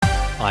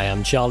I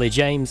am Charlie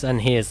James,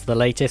 and here's the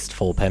latest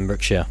for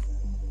Pembrokeshire.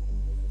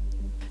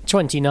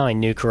 29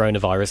 new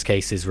coronavirus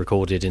cases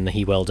recorded in the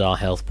Hywel Dda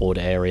Health Board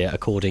area,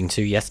 according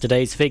to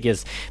yesterday's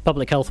figures.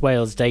 Public Health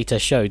Wales data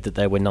showed that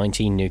there were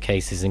 19 new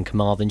cases in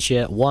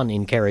Carmarthenshire, 1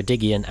 in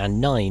Ceredigion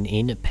and 9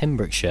 in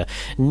Pembrokeshire.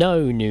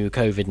 No new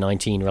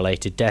COVID-19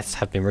 related deaths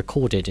have been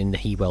recorded in the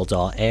Hywel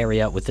Dda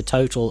area, with a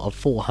total of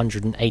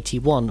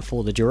 481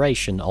 for the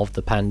duration of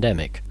the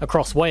pandemic.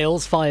 Across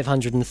Wales,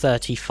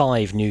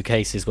 535 new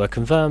cases were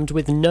confirmed,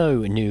 with no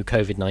new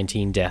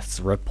COVID-19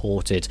 deaths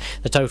reported.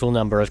 The total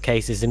number of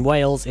cases in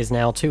Wales is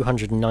now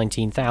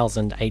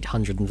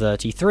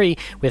 219,833,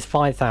 with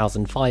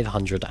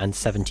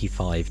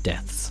 5,575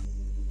 deaths.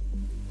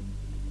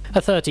 A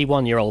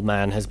 31-year-old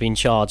man has been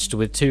charged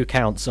with 2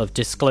 counts of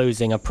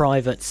disclosing a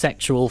private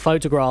sexual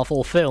photograph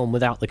or film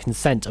without the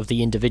consent of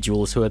the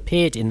individuals who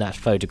appeared in that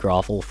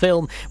photograph or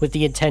film, with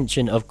the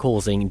intention of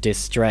causing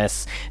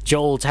distress.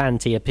 Joel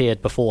Tanti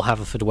appeared before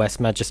Haverfordwest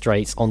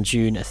magistrates on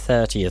June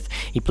 30th.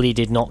 He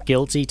pleaded not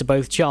guilty to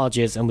both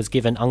charges and was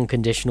given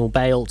unconditional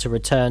bail to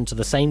return to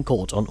the same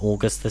court on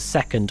August the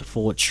 2nd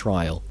for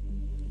trial.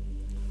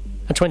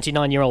 A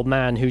 29-year-old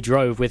man who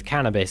drove with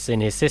cannabis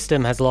in his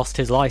system has lost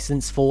his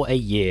licence for a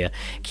year.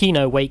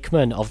 Keno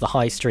Wakeman of the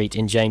High Street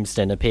in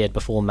Jamestown appeared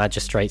before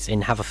magistrates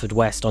in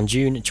Haverfordwest on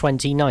June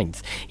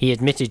 29th. He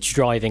admitted to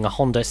driving a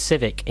Honda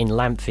Civic in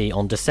Lampthe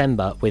on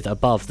December with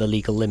above the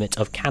legal limit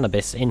of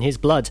cannabis in his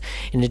blood.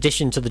 In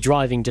addition to the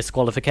driving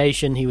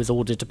disqualification, he was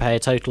ordered to pay a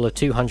total of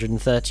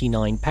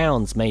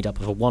 £239, made up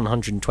of a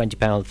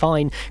 £120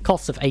 fine,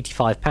 costs of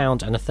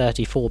 £85 and a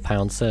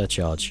 £34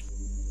 surcharge.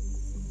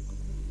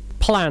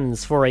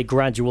 Plans for a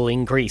gradual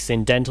increase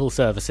in dental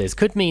services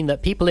could mean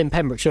that people in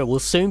Pembrokeshire will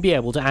soon be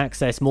able to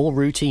access more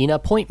routine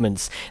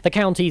appointments. The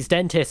county's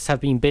dentists have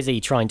been busy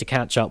trying to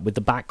catch up with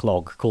the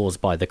backlog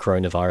caused by the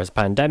coronavirus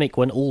pandemic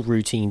when all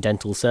routine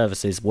dental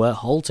services were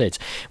halted.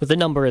 With the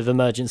number of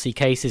emergency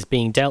cases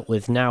being dealt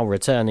with now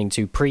returning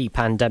to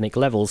pre-pandemic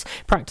levels,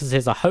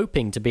 practices are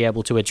hoping to be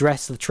able to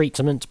address the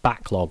treatment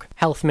backlog.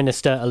 Health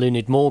Minister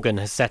Eluned Morgan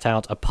has set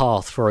out a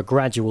path for a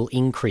gradual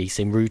increase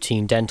in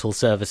routine dental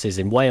services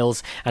in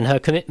Wales and her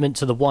commitment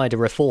to the wider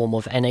reform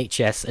of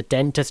NHS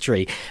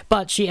dentistry,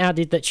 but she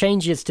added that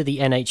changes to the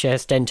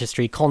NHS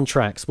dentistry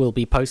contracts will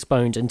be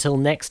postponed until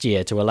next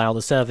year to allow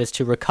the service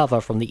to recover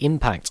from the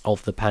impact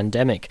of the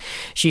pandemic.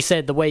 She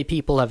said the way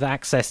people have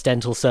accessed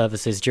dental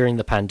services during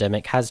the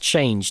pandemic has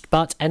changed,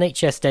 but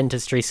NHS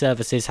dentistry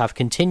services have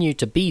continued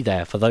to be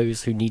there for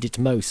those who need it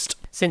most.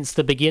 Since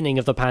the beginning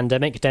of the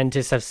pandemic,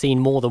 dentists have seen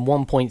more than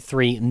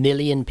 1.3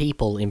 million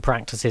people in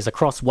practices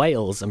across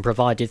Wales and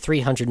provided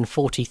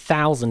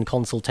 340,000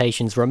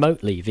 consultations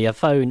remotely via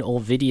phone or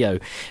video.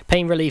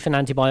 Pain relief and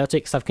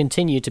antibiotics have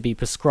continued to be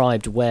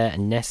prescribed where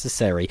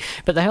necessary,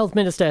 but the Health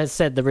Minister has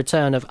said the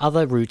return of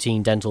other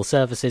routine dental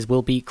services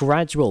will be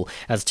gradual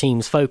as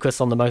teams focus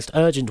on the most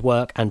urgent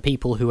work and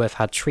people who have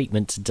had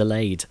treatment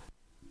delayed.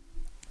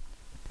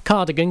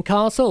 Cardigan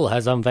Castle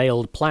has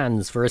unveiled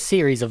plans for a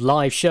series of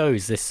live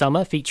shows this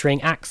summer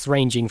featuring acts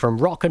ranging from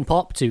rock and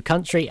pop to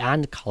country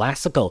and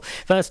classical.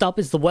 First up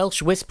is the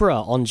Welsh Whisperer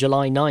on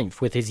July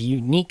 9th with his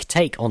unique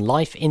take on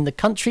life in the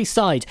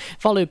countryside,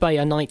 followed by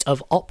a night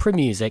of opera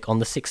music on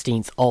the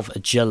 16th of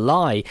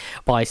July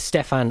by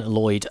Stefan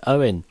Lloyd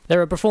Owen.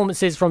 There are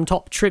performances from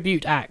top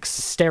tribute acts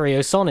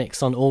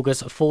Stereosonics on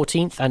August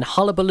 14th and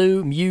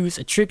Hullabaloo Muse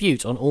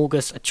Tribute on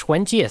August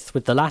 20th,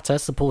 with the latter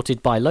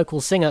supported by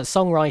local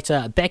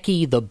singer-songwriter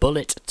Becky the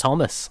Bullet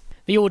Thomas.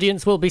 The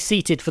audience will be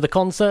seated for the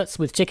concerts,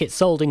 with tickets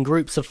sold in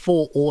groups of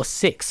 4 or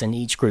 6, and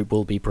each group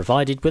will be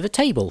provided with a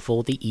table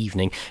for the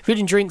evening. Food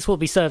and drinks will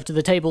be served to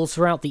the tables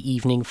throughout the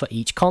evening for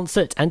each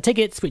concert, and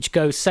tickets, which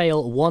go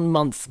sale 1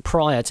 month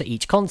prior to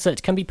each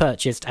concert, can be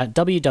purchased at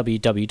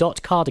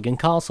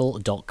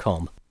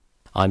www.cardigancastle.com.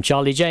 I'm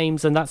Charlie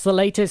James, and that's the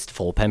latest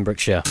for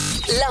Pembrokeshire.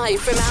 Live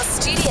from our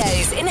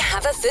studios in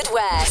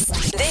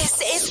Haverfordwest,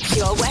 this is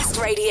Pure West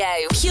Radio.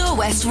 Pure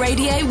West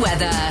Radio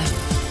weather.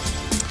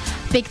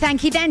 Big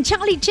thank you then,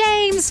 Charlie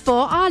James,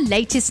 for our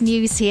latest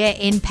news here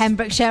in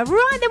Pembrokeshire.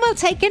 Right, then we're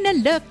taking a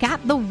look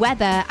at the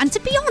weather. And to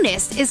be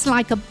honest, it's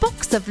like a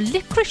box of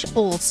licorice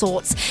all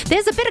sorts.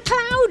 There's a bit of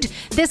cloud,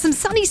 there's some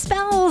sunny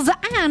spells,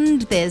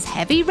 and there's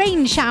heavy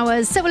rain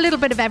showers. So a little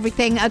bit of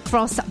everything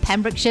across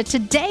Pembrokeshire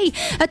today.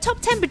 A top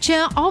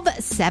temperature of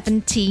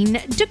 17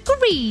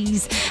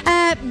 degrees.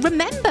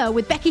 Remember,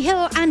 with Becky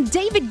Hill and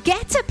David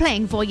Guetta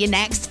playing for you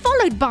next,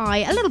 followed by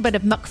a little bit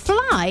of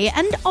McFly,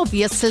 and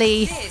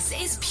obviously... This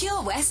is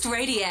Pure West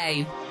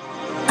Radio.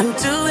 I'm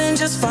doing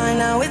just fine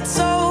now, it's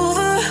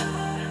over.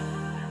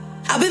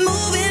 I've been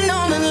moving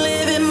on and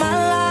living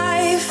my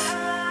life,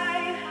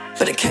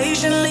 but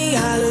occasionally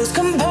I lose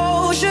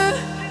composure,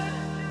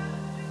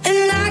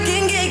 and I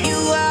can get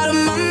you out of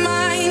my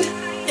mind.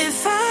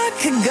 If I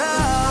could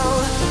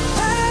go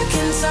back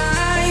in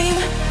time,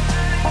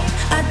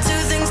 I'd do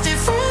things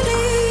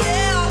differently,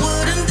 yeah, I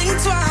wouldn't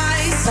think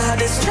twice. I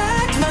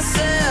distract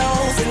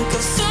myself, think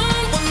of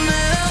someone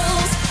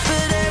else,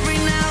 but every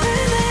now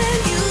and then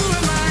you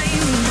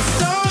remind me.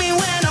 Stormy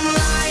when I'm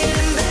lying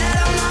in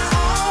bed on my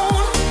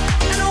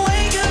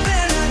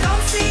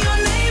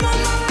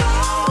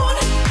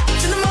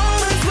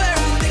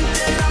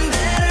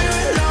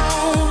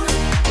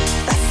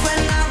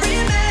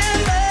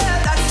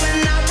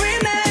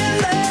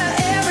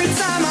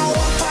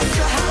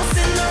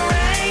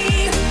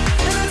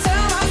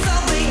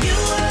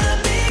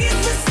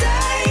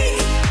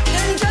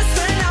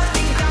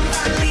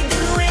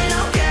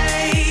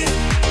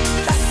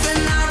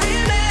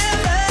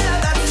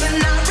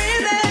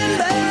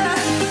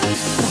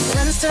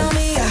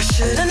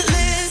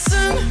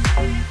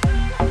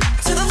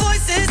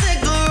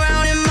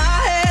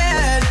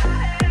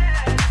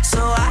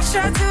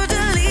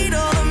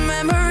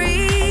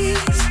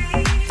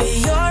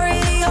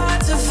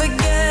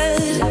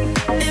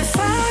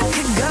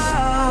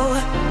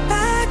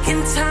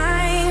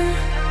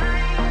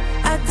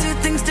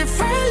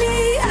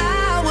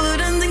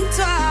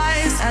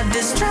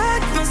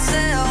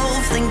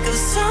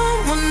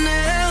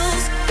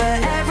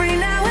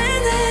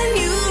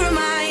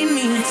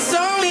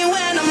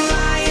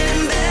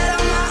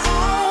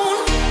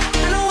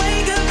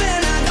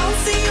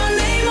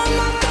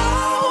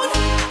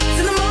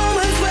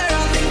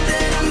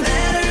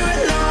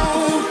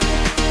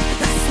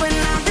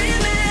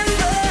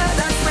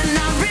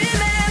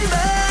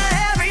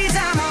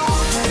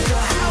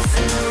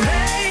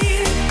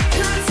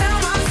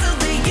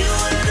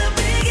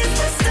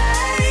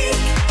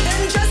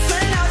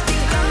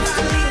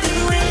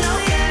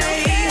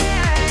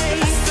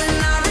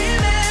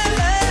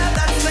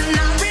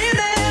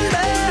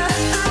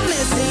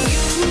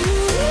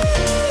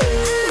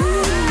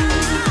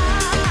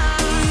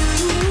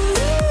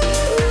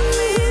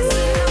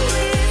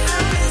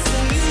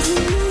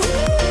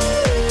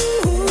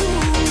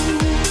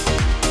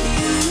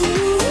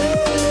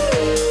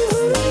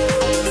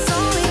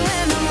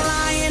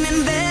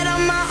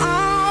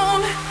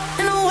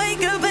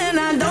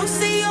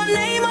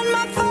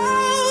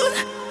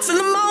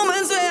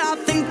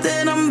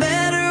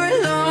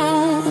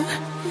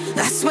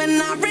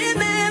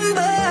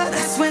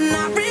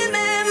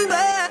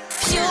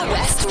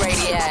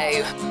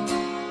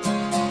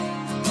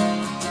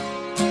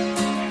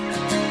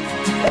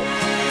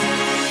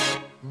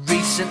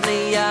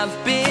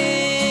I've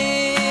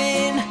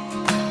been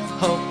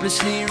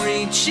hopelessly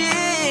reaching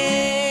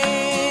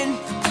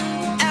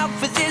out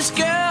for this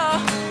girl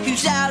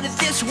who's out of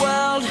this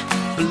world,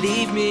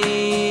 believe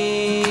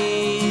me.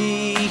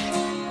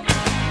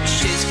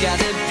 She's got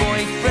a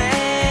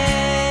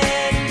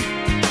boyfriend,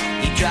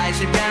 he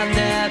drives around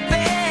the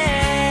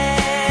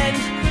bend,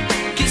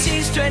 'cause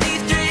he's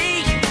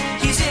 23,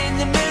 he's in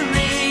the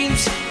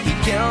Marines,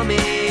 he'd kill me.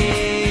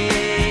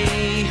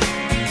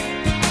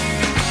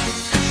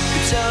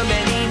 But so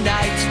many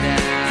nights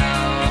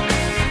now,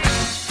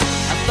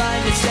 I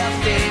find myself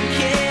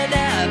thinking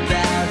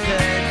about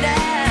her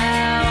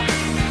now,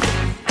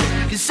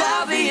 'cause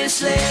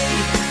obviously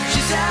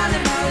she's out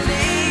of my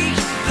league.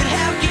 But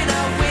how can I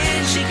win?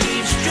 She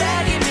keeps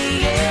dragging me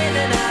in,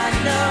 and I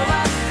know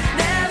I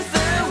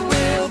never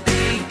will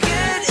be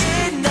good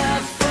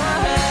enough for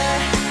her.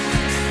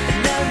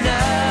 No,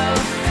 no,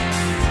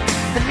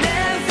 I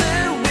never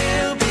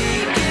will be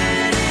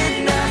good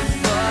enough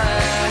for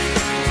her.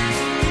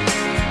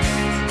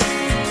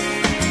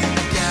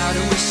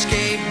 Gotta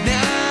escape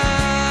now,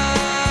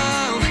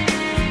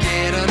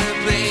 get on a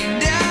plane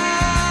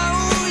now,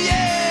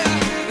 yeah,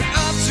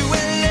 up to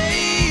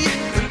LA,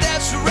 and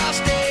that's where I'll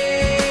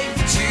stay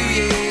for 2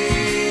 years.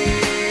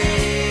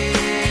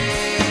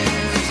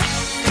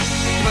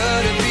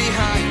 Put it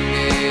behind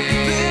me,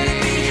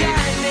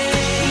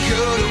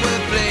 go to a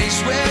place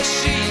where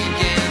she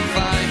can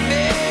find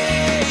me.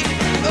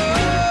 Oh,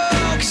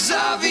 'cause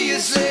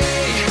obviously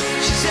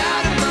she's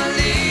out of my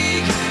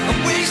league. I'm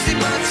wasting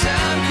my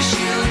time 'cause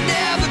she'll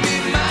never be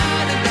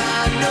mine, and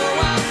I know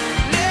I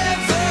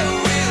never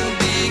will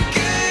be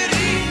good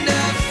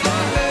enough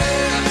for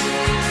her.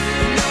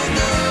 No,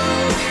 no,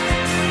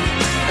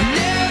 I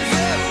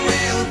never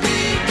will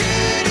be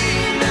good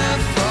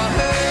enough for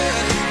her.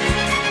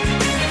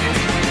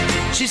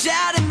 She's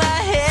out of my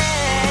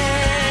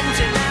hands,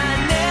 and I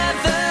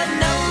never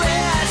know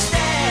where I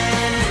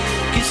stand,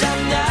 'cause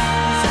I'm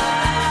not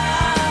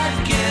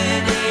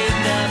good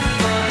enough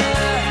for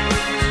her.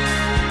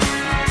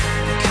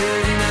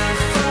 Good enough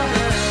for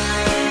her.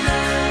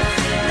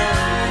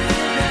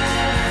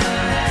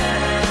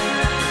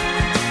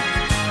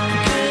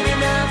 Good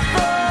enough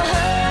for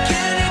her.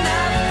 Good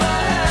enough for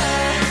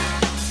her.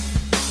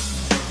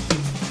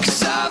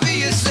 'Cause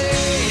obviously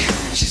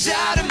she's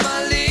out of my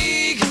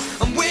league.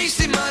 I'm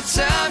wasting my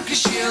time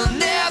 'cause she'll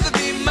never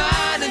be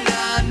mine, and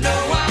I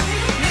know I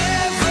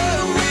never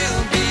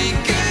will be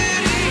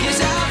good enough.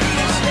 'Cause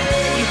obviously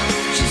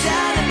she's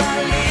out of my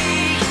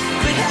league.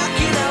 But how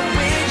can I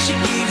win? She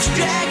keeps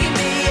dragging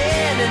me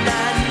in, and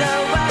I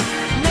know I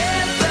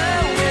never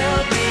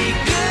will be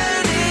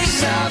good enough.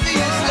 'Cause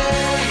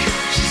obviously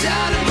she's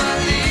out of my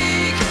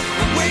league.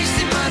 I'm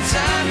wasting my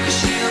time 'cause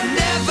she'll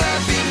never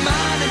be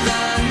mine, and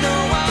I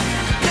know I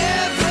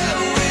never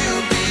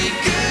will be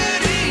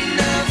good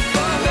enough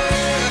for her.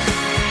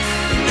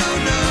 No,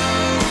 no,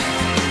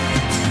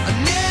 I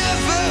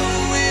never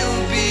will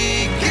be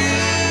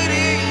good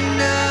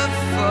enough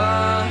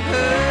for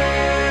her.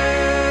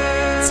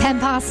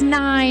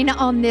 9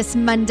 on this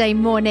Monday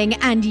morning,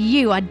 and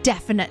you are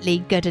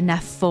definitely good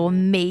enough for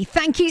me.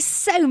 Thank you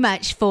so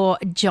much for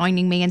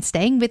joining me and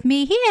staying with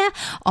me here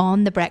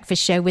on The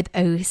Breakfast Show with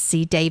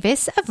O.C.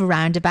 Davis of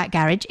Roundabout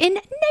Garage in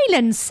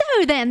Nayland. So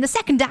then, the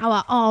second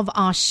hour of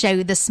our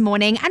show this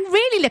morning, and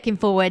really looking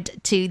forward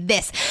to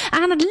this.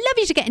 And I'd love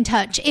you to get in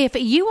touch if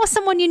you or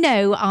someone you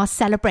know are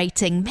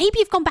celebrating. Maybe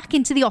you've gone back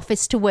into the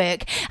office to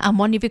work and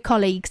one of your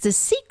colleagues has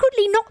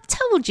secretly not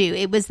told you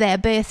it was their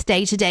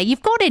birthday today.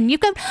 You've got in,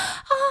 you've gone,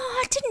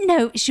 oh, I didn't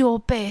know it was your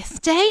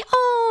birthday.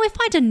 Oh, if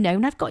I'd have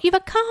known, I've got you a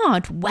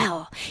card.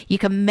 Well, you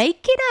can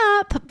make it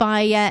up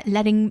by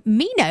letting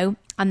me know,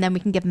 and then we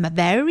can give them a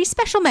very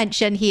special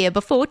mention here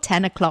before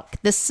 10 o'clock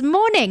this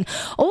morning.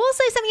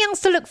 Also, something else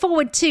to look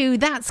forward to,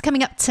 that's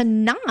coming up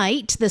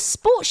tonight. The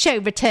sports show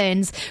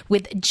returns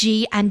with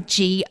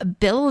G&G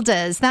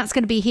Builders. That's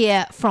going to be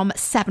here from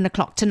 7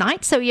 o'clock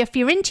tonight. So if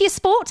you're into your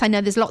sport, I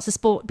know there's lots of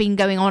sport been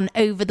going on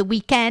over the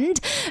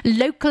weekend,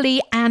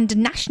 locally and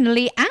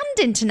nationally and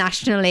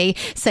internationally.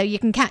 So you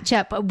can catch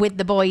up with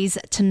the boys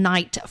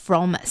tonight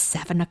from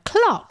 7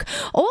 o'clock.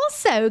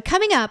 Also,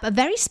 coming up, a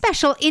very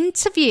special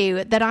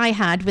interview that I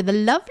had with a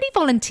lovely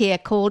volunteer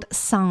called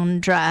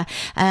Sandra.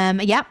 I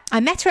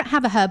met her at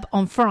Have a Hub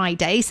on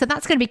Friday, so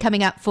that's going to be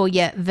coming up for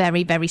you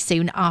very, very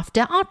soon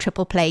after our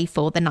triple play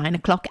for the 9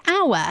 o'clock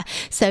hour.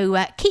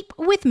 So keep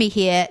with me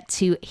here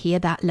to hear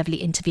that lovely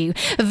interview.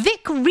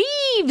 Vic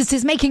Reeves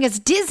is making us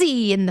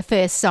dizzy in the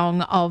first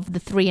song of the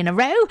 3 in a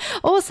row.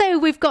 Also,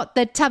 we've got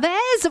the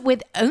Tavers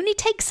with Only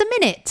Takes a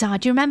Minute.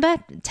 Do you remember?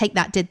 Take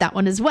That did that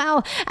one as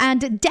well.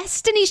 And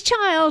Destiny's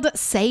Child,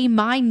 Say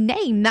My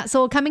Name. That's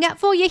all coming up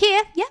for you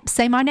here. Yep,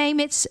 Say My Name.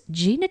 It's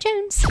Gina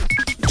Jones.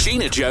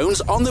 Gina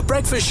Jones on The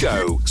Breakfast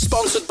Show,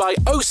 sponsored by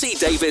OC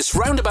Davis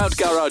Roundabout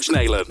Garage,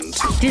 Neyland.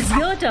 Does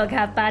your dog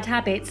have bad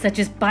habits such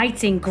as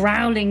biting,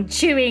 growling,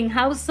 chewing,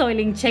 house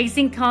soiling,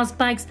 chasing cars,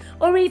 bikes,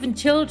 or even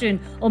children?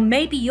 Or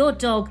maybe your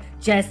dog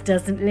just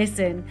doesn't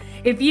listen?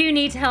 If you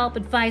need help,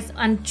 advice,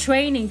 and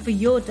training for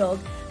your dog,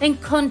 then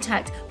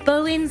contact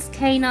Bowen's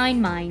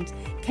Canine Mind.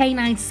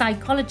 Canine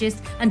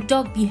psychologist and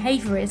dog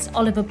behaviourist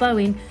Oliver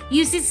Bowen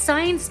uses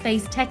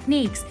science-based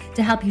techniques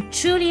to help you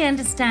truly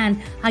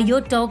understand how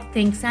your dog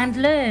thinks and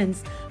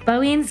learns.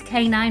 Bowen's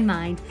Canine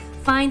Mind.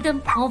 Find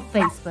them on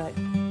Facebook.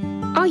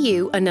 Are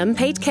you an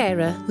unpaid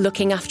carer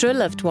looking after a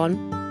loved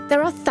one?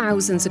 There are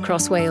thousands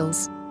across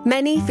Wales,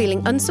 many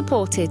feeling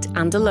unsupported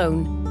and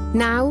alone,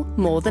 now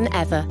more than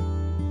ever.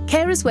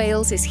 Carers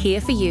Wales is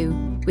here for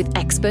you, with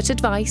expert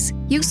advice,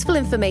 useful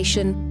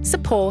information,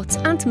 support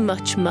and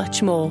much,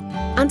 much more.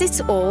 And it's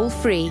all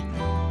free.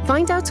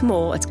 Find out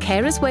more at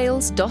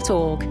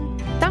carerswales.org.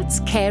 That's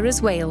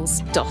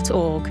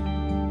carerswales.org.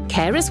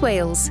 Carers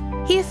Wales,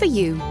 here for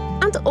you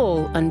and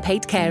all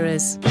unpaid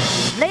carers.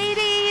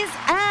 Ladies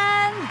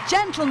and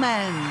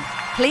gentlemen,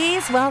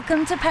 please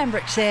welcome to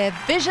Pembrokeshire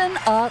Vision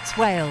Arts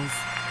Wales,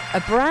 a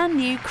brand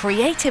new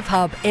creative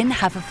hub in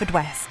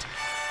Haverfordwest.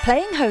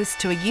 Playing host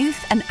to a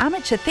youth and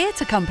amateur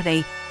theatre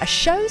company, a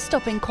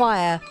show-stopping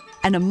choir,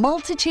 and a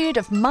multitude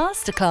of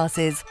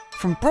masterclasses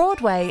from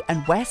Broadway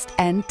and West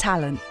End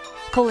talent.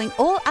 Calling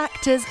all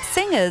actors,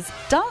 singers,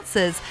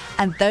 dancers,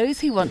 and those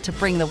who want to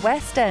bring the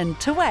West End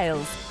to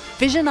Wales.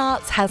 Vision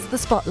Arts has the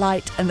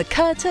spotlight and the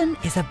curtain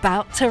is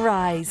about to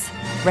rise.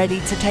 Ready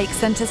to take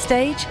centre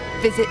stage?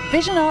 Visit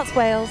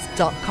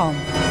visionartswales.com.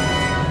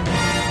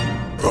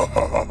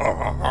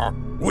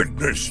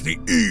 Witness the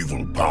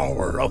evil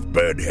power of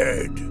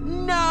Bedhead.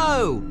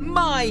 No!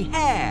 My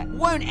hair!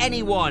 Won't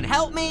anyone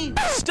help me?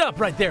 Stop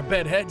right there,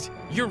 Bedheads.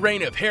 Your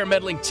reign of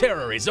hair-meddling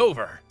terror is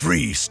over.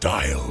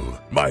 Freestyle,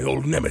 my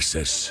old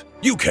nemesis.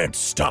 You can't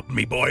stop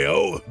me,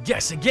 boyo.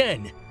 Guess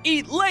again.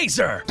 Eat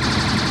laser!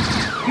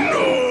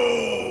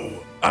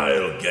 No!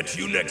 I'll get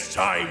you next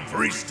time,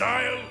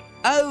 Freestyle.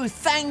 Oh,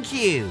 thank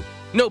you.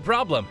 No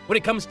problem. When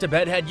it comes to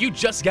Bedhead, you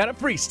just gotta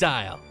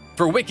freestyle.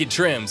 For wicked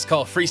trims,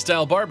 call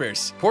Freestyle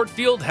Barbers,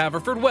 Portfield,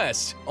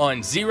 Haverfordwest,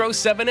 on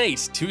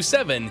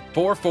 07827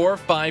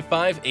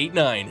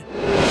 445589.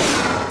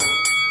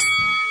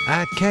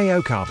 At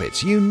KO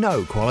Carpets, you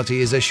know quality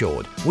is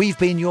assured. We've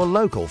been your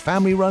local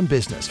family-run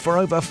business for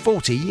over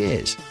 40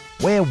 years.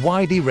 We're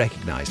widely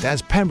recognised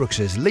as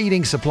Pembrokeshire's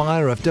leading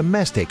supplier of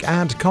domestic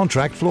and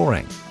contract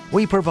flooring.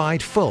 We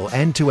provide full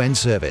end-to-end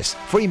service,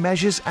 free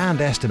measures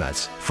and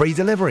estimates, free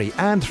delivery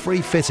and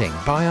free fitting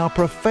by our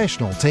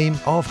professional team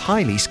of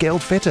highly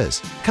skilled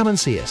fitters. Come and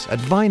see us at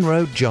Vine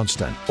Road,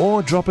 Johnston,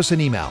 or drop us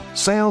an email,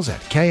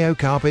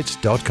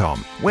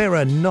 sales@kocarpets.com. We're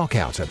a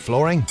knockout at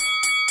flooring.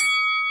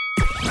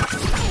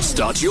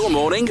 Start your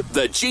morning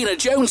the Gina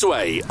Jones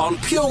way on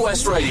Pure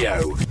West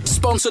Radio.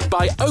 Sponsored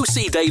by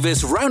OC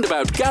Davis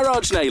Roundabout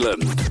Garage,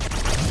 Neyland.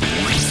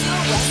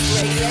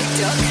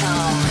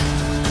 PureWestRadio.com.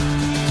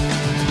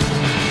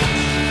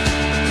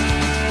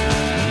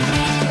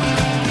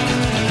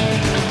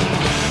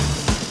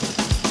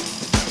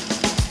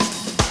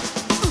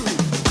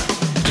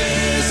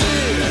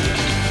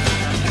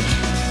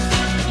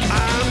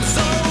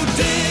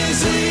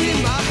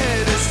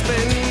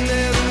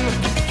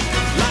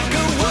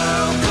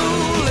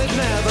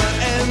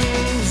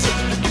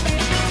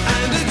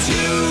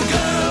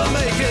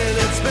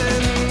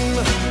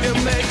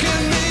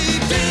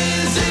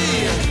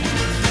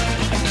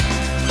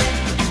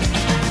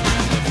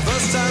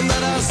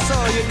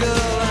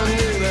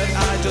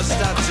 Just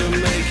had to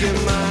make you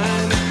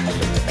mine.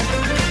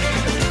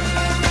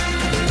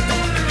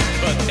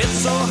 But it's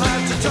so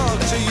hard to talk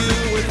to you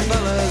with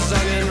fellas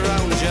hanging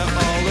around you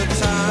all the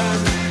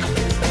time.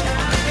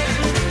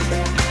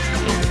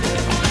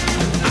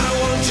 I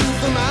want you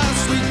for my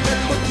sweet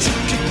pet, but you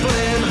keep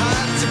playing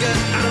hard to get.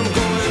 I'm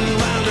going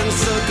round in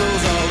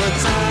circles all the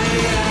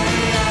time.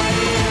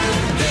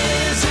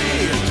 Daisy,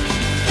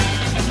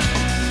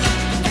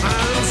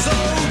 I'm so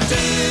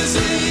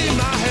dizzy,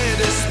 my head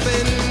is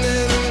spinning.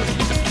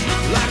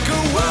 Like a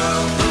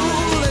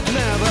whirlpool, it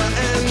never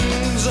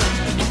ends.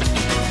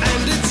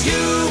 And it's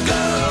you,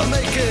 girl,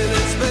 making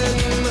it spin.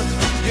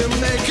 You're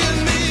making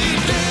me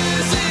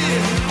dizzy.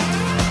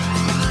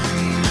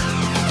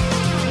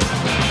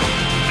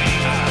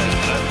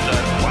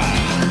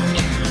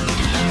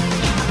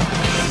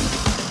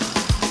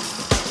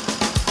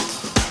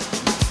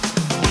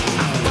 I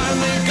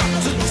finally got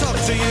to talk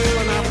to you,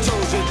 and I've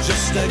told you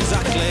just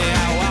exactly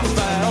how I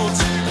felt.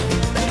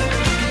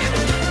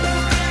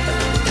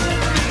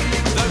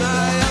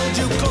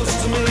 Close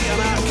to me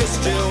and I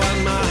kissed you and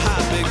my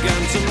heart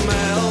began to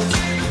melt.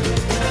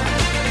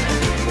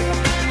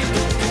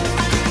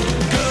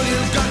 Girl,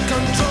 you've got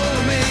control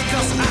of me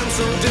 'cause I'm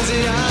so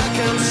dizzy I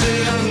can't see.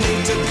 I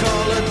need to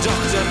call a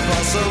doctor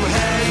for some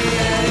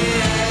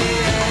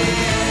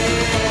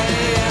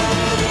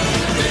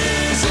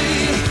dizzy.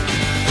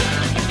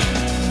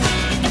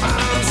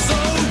 I'm so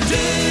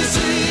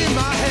dizzy,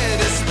 my head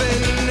is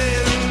spinning.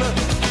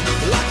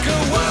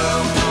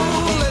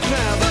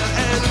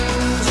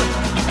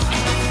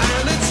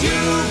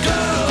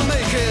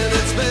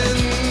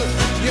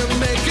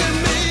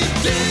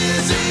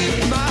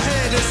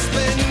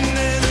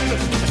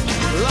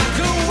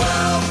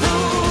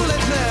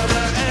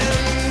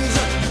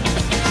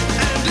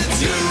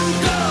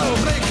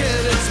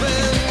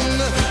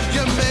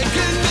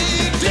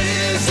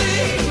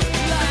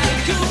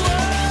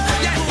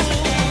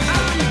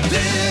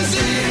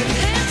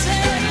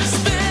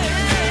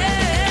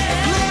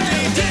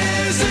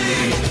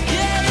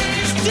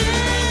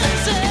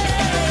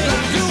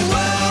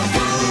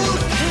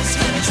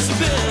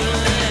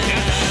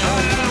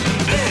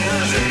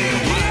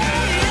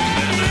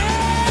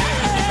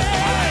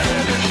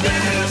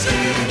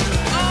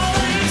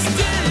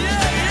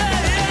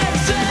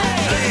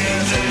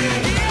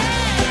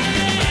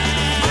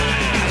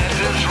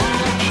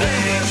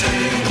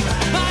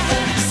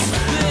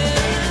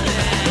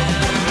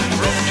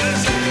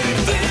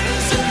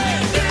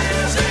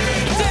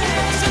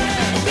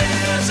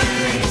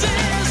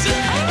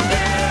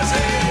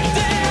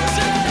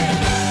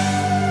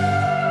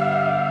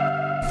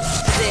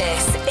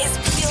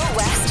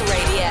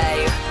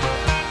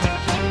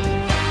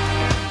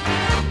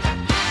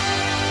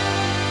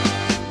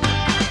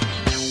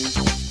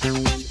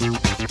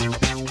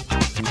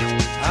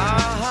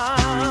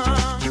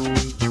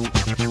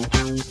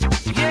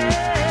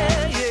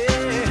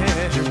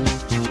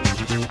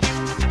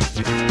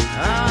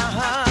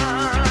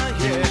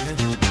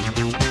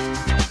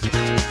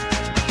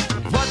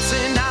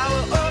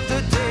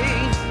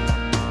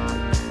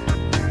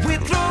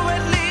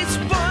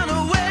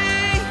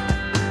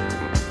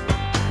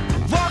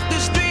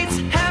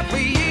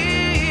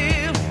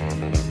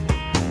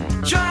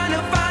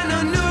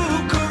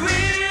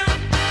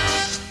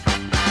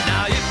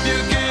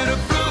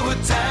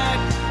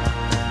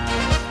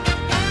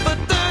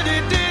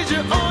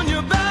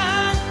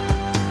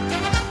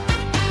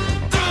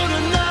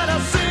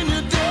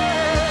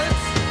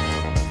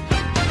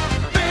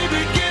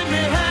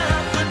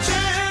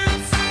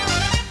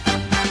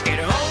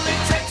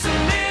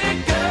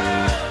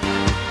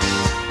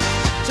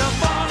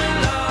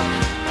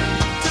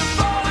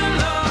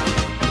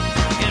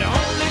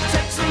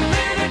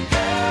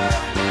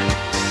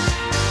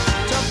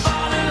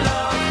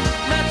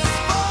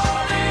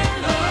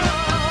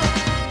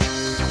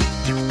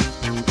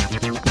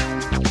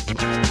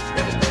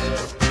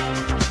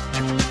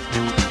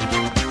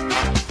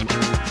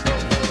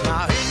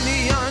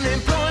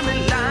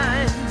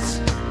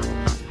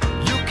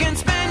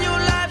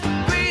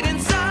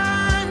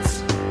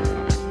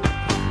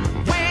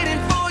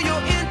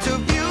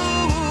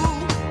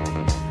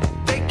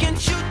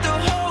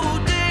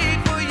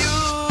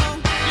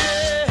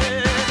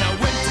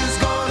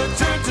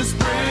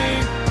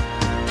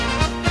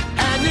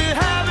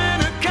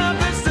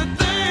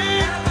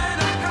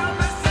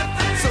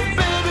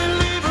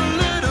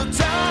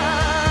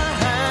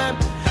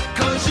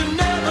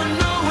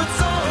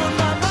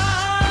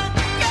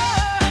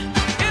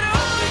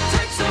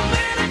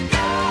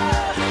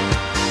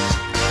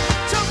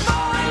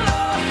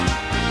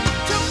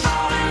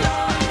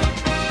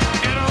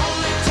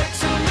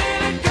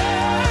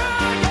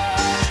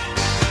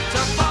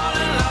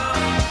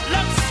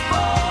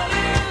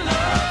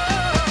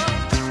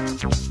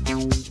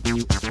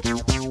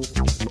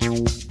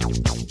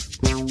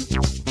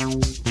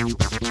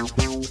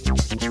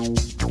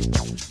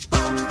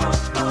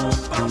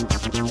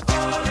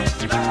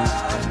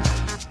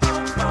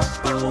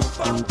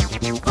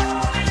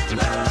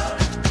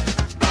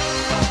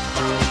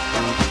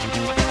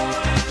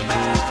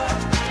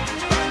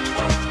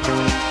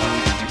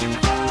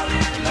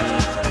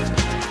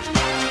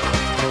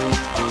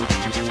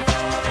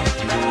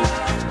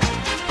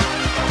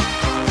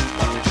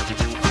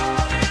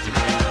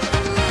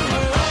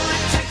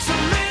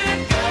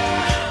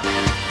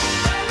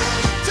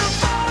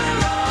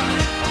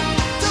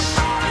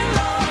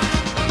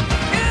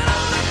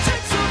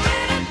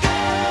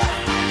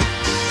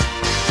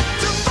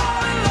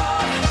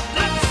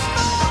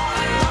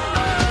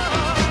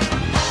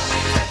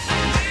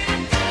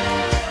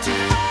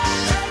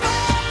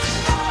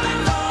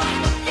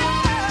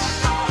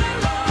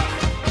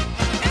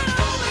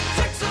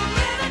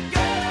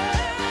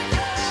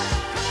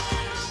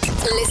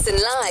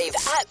 live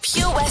at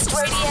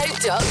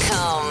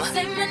purewestradio.com.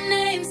 Say my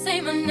name,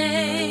 say my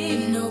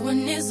name. If no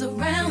one is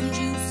around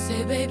you,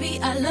 say baby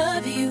I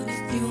love you.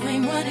 If you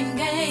ain't running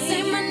game,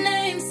 say my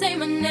name, say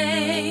my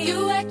name.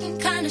 You acting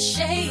kinda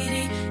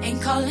shady,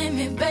 ain't calling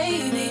me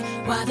baby.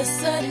 Why the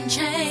sudden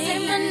change? Say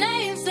my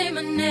name, say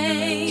my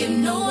name. If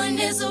no one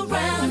is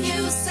around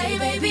you, say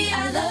baby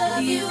I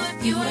love you.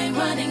 If you ain't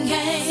running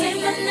game,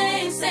 say my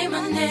name, say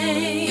my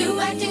name. You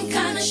acting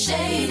kinda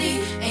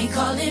shady, ain't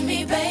calling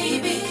me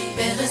baby.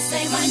 Better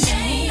say my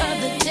name. The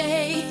other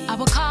day I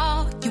would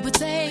call, you would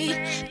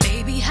say,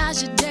 baby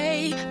how's your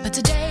day? But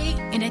today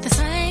it ain't the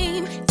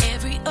same.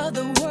 Every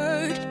other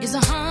word is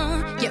a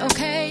yeah,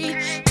 okay.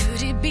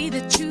 Could it be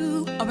that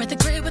you are at the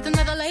crib with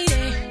another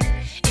lady?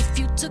 If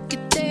you took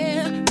it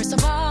there, first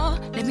of all,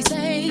 let me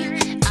say,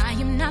 I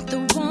am not the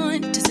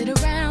one to sit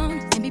around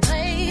and be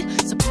played.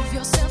 So prove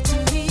yourself to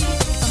me.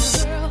 If I'm the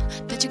girl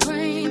that you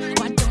claim,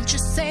 why don't you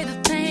say the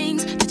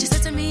things that you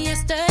said to me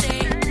yesterday?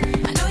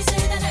 I know you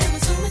say that I am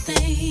assuming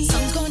things.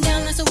 Something's going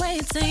down, that's the way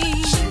it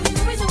seems. Shouldn't be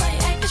the reason why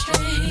you acting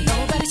straight.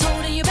 Nobody's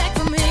holding you back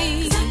from me.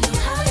 'Cause I know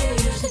how you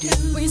used to do.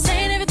 When you're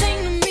saying everything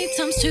to me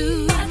times two.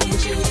 Why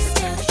can't you just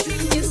tell the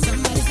truth? If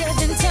somebody's there,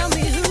 then tell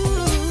me who.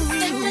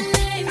 Say my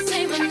name,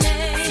 say my name.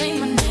 Say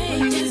my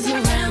name is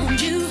around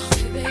you.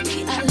 Baby,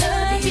 I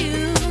love you.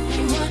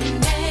 One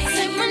day.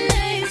 Say my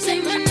name, say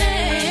my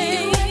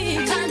name.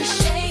 You kinda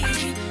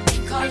shady,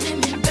 ain't calling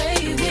me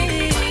baby.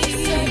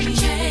 Say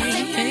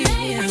my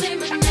name, say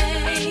my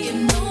name. If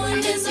no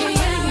one is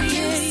around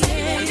you, say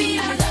baby,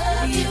 I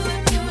love you.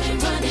 You ain't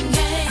running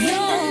game.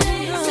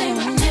 Say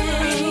my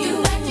name, you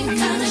acting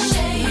kinda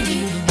shady,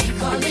 ain't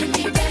calling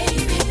me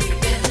baby.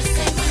 Better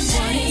say my name.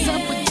 What is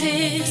up with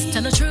this?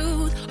 Tell the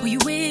truth, who you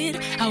with?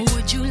 How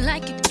would you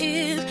like it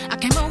if I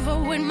came over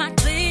with my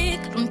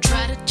clique? Don't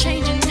try to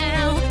change it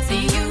now.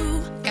 See you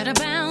gotta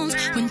bounce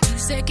when 2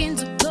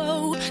 seconds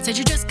ago said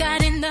you just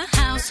got in the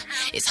house.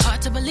 It's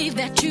hard to believe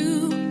that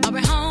you are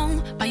at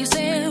home by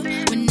yourself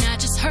when I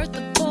just heard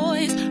the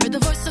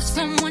voice of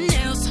someone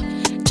else.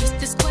 Just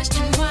this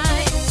question,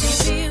 why do you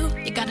feel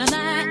you gotta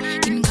lie?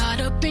 Getting caught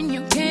up in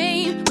your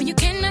game when you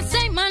cannot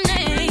say my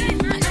name.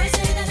 I know you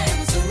say that I am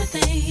assuming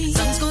things.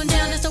 Something's going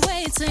down, that's the way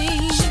it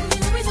seems. Shouldn't be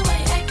the reason why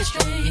you acting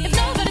straight. If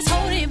nobody's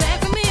holding you back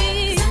from me,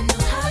 'cause I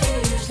know how you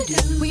used to do.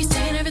 When you're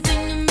saying everything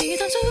to me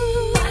times two.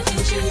 Why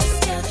can't you just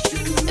tell the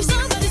truth? If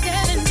somebody's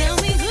there, then tell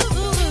me who.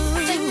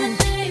 Say my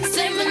name,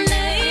 say my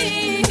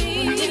name.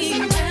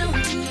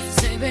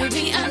 Say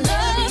baby I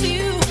love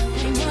you.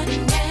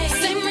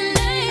 Say my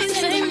name,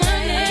 say my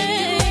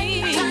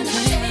name. Kinda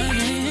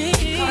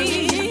shady,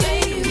 calling me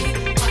baby.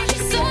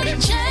 Sudden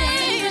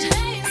change,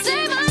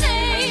 say my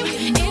name.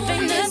 If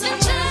ain't nothing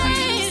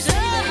changed,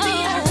 baby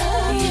I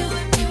love you.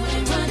 You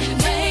ain't running,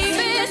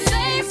 baby.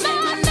 Say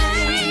my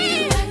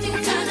name. Acting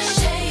kinda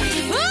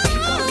shady,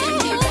 calling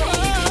me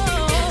baby.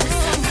 Better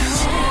say my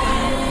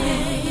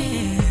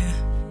name.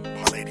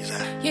 My ladies,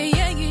 Yeah,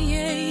 yeah, yeah,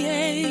 yeah,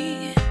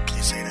 yeah. can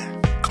you say that?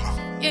 Come on.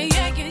 Yeah,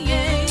 yeah, yeah,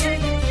 yeah, yeah,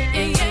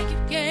 yeah, yeah,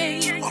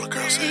 yeah, yeah. All the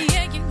girls say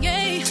Yeah, yeah, yeah,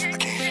 yeah. I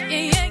can't.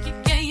 Yeah, yeah,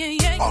 yeah, yeah,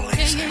 yeah. All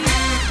ladies say Yeah,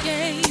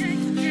 yeah,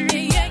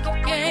 yeah, yeah,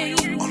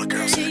 yeah. All the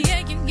girls say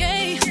Yeah, yeah,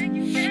 yeah,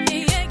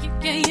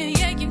 yeah, yeah,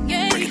 yeah,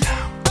 yeah. break it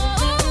down. Oh.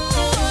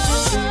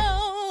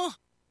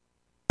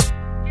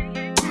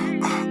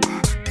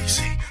 DC,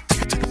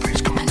 take it to the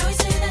bridge. Come I on. know you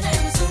say that I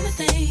am assuming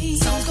things.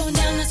 Something's going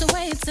down, that's the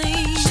way it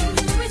seems. Shouldn't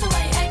be the reason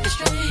why you acting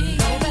straight.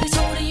 Nobody's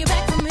holding you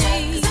back from me.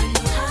 'Cause I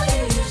know how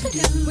you used to do.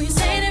 When you're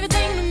saying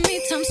everything to me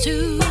times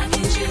two. Why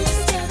can't you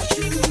just tell the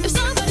truth? If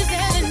somebody's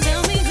there, then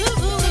tell me who.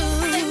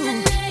 Say my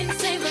name,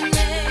 say my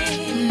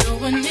name. No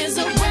one is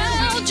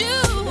around you.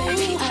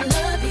 Baby, I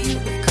love you.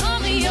 Call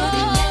me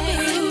yours.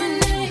 Say my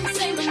name,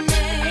 say my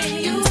name.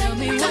 You tell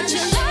me what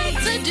you like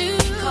to do.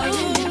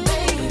 Calling me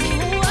baby.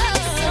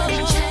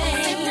 Sudden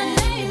change. Say my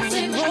name,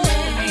 say my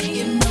name.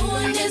 If no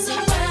one is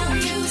around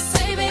you,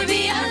 say baby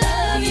I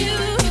love you.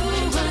 You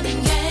ain't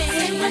running game.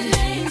 Say my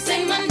name, say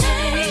my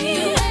name.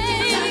 You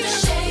acting kinda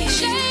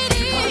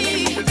shady.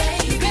 Calling me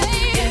baby.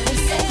 Better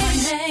say my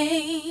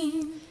name.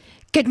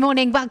 Good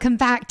morning. Welcome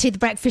back to The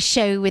Breakfast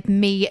Show with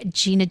me,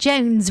 Gina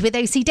Jones, with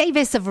OC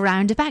Davis of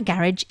Roundabout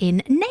Garage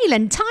in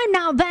Neyland. Time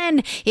now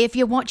then, if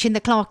you're watching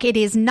the clock, it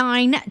is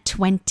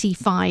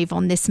 9:25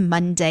 on this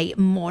Monday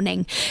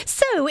morning.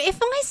 So if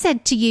I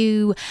said to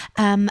you,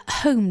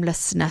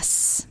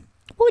 homelessness,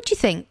 what would you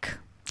think?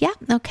 Yeah,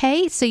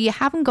 okay. So you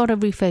haven't got a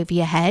roof over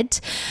your head.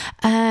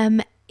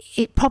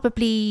 It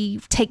probably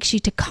takes you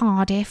to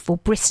Cardiff or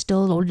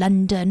Bristol or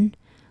London.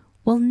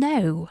 Well,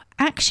 no,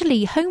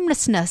 actually,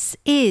 homelessness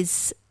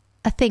is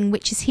a thing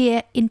which is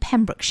here in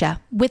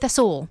Pembrokeshire with us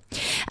all.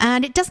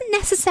 And it doesn't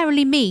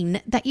necessarily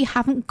mean that you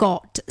haven't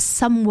got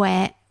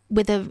somewhere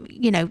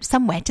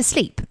somewhere to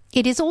sleep.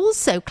 It is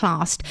also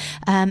classed,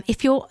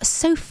 if you're a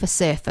sofa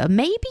surfer,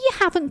 maybe you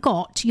haven't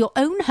got your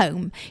own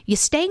home, you're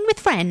staying with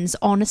friends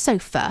on a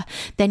sofa,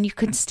 then you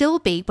can still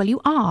be,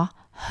 you are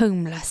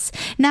homeless.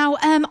 Now,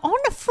 on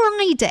a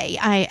Friday,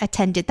 I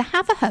attended the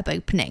Have a Hub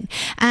opening,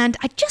 and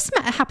I just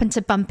happened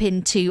to bump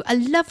into a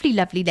lovely,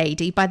 lovely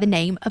lady by the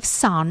name of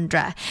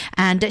Sandra,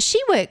 and she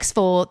works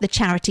for the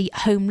charity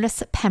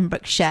Homeless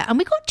Pembrokeshire, and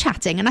we got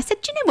chatting, and I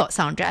said, do you know what,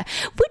 Sandra,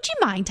 would you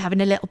mind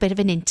having a little bit of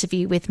an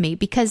interview with me,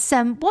 because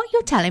what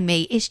you're telling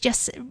me is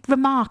just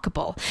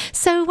remarkable.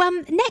 So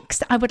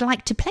next, I would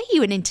like to play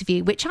you an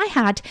interview which I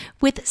had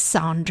with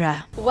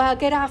Sandra. Well,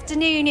 good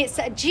afternoon. It's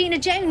Gina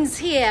Jones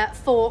here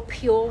for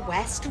Pure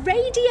West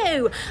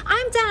Radio.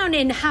 I'm down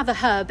in Have a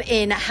Hub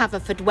in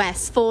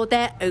Haverfordwest for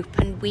their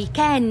open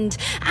weekend,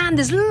 and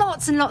there's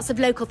lots and lots of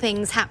local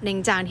things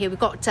happening down here. We've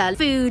got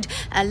food,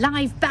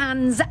 live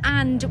bands,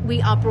 and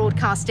we are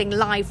broadcasting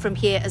live from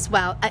here as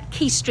well at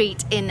Key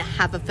Street in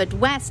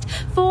Haverfordwest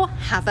for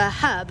Have a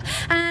Hub.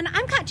 And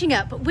I'm catching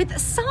up with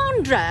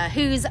Sandra,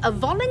 who's a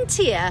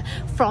volunteer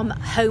from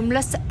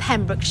Homeless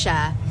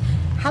Pembrokeshire.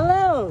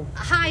 Hello.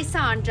 Hi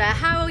Sandra,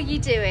 how are you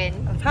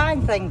doing? I'm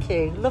fine, thank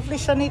you. Lovely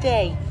sunny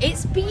day.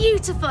 It's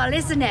beautiful,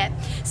 isn't it?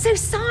 So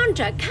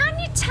Sandra, can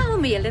you tell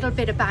me a little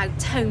bit about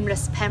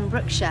Homeless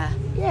Pembrokeshire?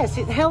 Yes,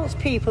 it helps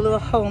people who are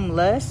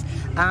homeless,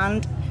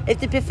 and if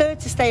they prefer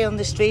to stay on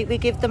the street, we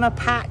give them a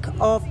pack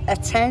of a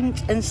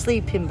tent and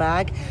sleeping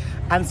bag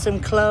and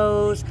some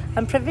clothes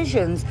and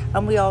provisions,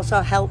 and we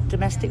also help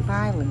domestic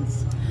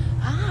violence.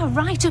 Ah,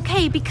 right,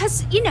 okay,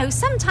 because, you know,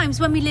 sometimes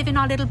when we live in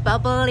our little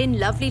bubble in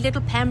lovely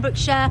little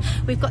Pembrokeshire,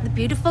 we've got the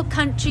beautiful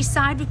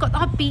countryside, we've got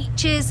our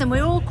beaches, and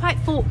we're all quite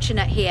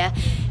fortunate here.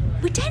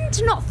 We tend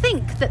to not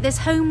think that there's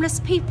homeless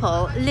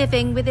people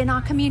living within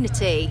our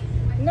community.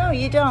 No,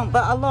 you don't,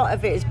 but a lot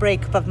of it is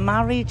breakup of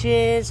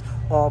marriages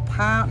or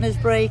partners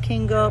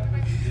breaking up,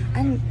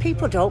 and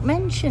people don't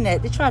mention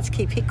it. They try to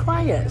keep it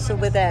quiet, so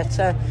we're there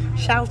to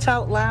shout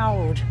out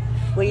loud.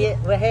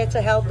 We're here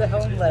to help the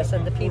homeless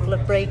and the people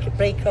who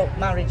break up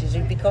marriages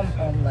who become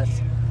homeless.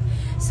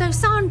 So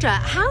Sandra,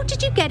 how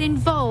did you get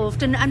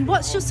involved, and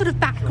what's your sort of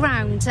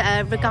background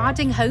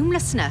regarding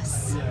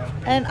homelessness?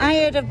 I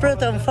had a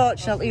brother,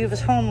 unfortunately, who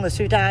was homeless,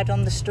 who died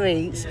on the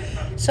streets.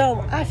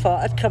 So I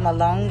thought I'd come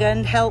along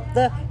and help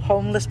the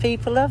homeless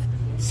people of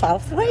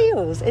South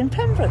Wales in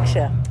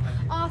Pembrokeshire.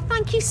 Oh,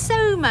 thank you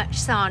so much,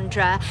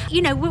 Sandra.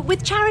 You know,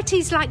 with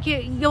charities like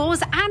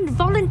yours and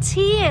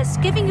volunteers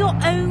giving your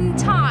own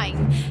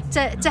time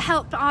to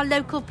help our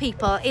local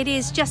people, it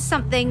is just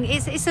something,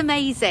 it's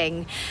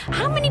amazing.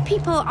 How many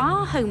people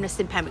are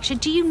homeless in Pembrokeshire?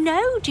 Do you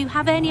know? Do you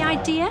have any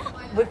idea?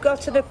 We've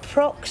got an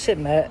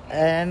approximate,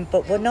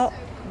 but we're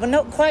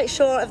not quite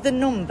sure of the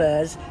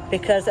numbers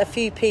because a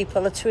few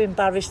people are too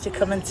embarrassed to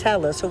come and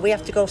tell us, so we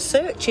have to go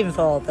searching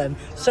for them.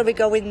 So we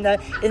go in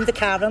the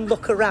car and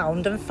look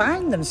around and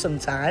find them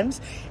sometimes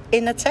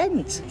in a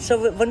tent.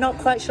 So we're not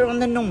quite sure on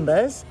the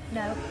numbers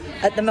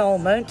at the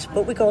moment,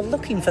 but we go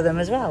looking for them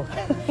as well.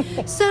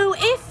 So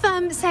if,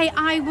 say,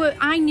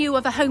 I knew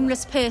of a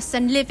homeless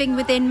person living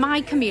within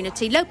my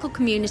community, local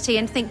community,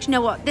 and think, you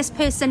know what, this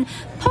person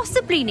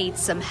possibly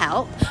needs some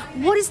help,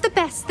 what is the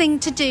best thing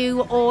to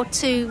do or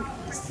to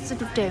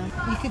sort of do?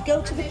 You could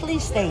go to the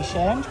police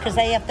station because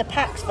they have the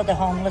packs for the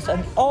homeless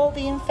and all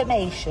the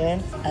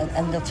information,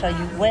 and they'll tell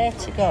you where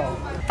to go.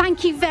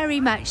 Thank you very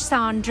much,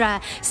 Sandra.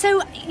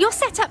 So you're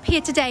set up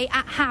here today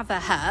at Have a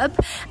Hub.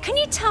 Can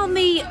you tell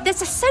me,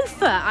 there's a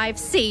sofa I've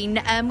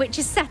seen which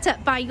is set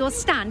up by your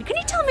stand. Can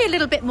you tell me a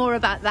little bit more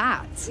about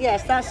that?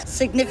 Yes, that's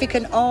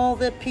significant. All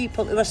the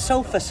people who are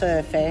sofa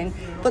surfing,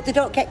 but they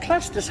don't get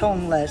classed as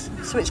homeless,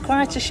 so it's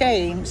quite a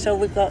shame. So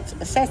we've got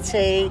a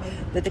settee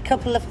with a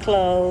couple of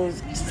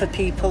clothes for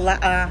people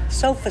that are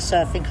sofa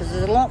surfing, because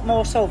there's a lot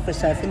more sofa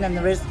surfing than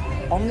there is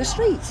on the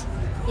streets.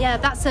 Yeah,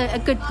 that's a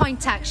good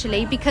point,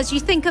 actually, because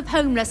you think of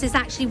homeless as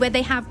actually where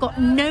they have got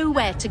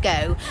nowhere to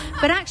go,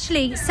 but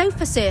actually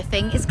sofa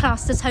surfing is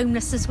classed as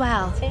homeless as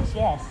well. It is,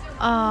 yes.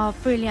 Oh,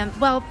 brilliant.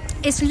 Well,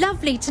 it's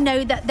lovely to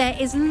know that there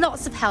is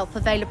lots of help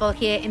available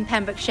here in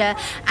Pembrokeshire,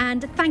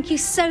 and thank you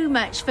so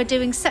much for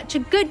doing such a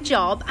good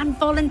job and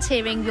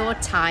volunteering your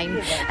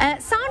time.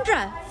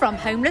 Sandra from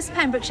Homeless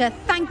Pembrokeshire,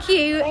 thank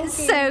you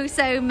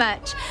so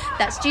much.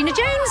 That's Gina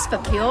Jones for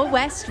Pure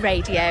West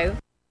Radio.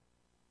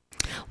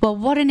 Well,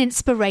 what an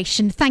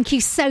inspiration. Thank you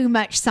so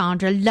much,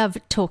 Sandra. Love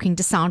talking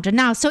to Sandra.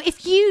 Now, so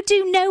if you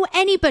do know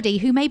anybody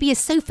who maybe is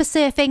sofa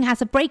surfing,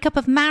 has a breakup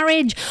of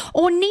marriage,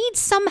 or needs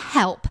some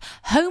help,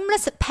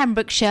 Homeless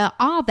Pembrokeshire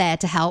are there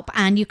to help,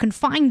 and you can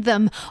find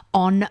them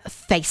on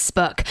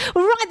Facebook.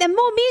 Right then,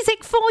 more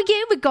music for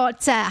you. We've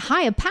got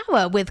Higher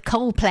Power with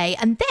Coldplay,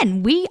 and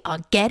then we are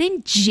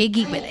getting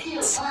jiggy with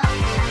it.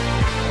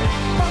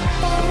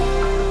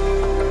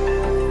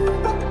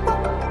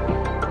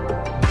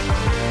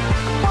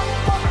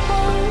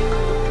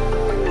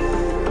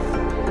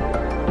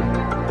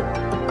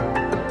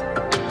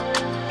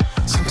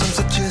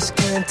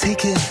 Can't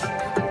take it.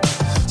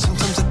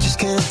 Sometimes I just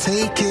can't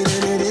take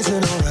it, and it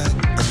isn't alright.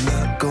 I'm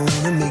not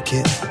gonna make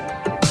it,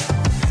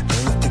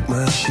 and I think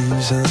my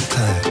shoes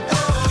untied.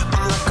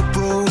 I'm like a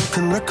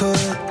broken record.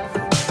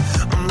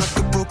 I'm like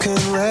a broken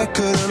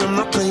record, and I'm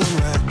not playing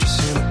right. You're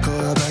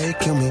cynical about it,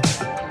 kill me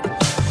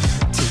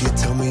till you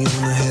tell me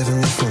on the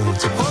heavenly phone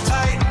to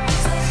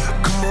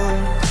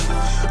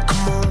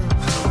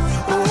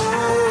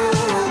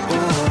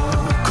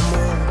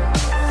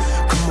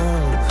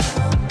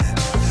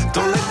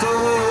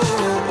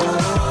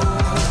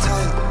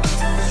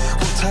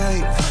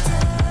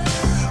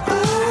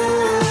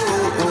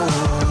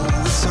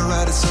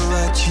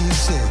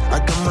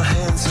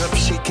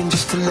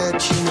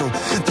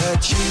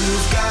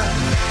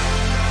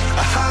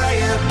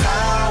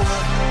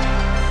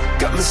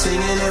me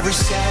singing every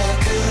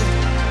second,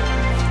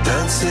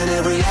 dancing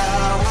every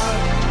hour.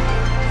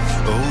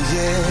 Oh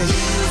yeah,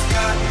 you've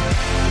got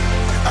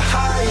a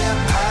higher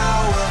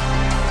power,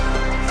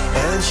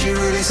 and she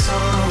really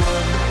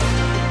someone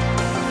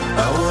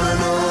I wanna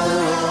know.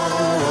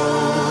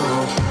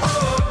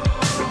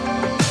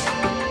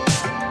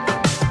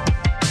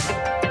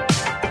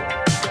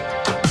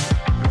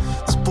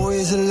 This boy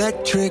is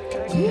electric.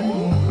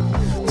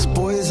 This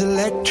boy is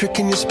electric,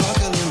 and you're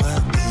sparkling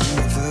like the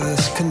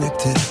universe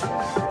connected.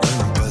 When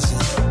I'm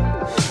buzzing,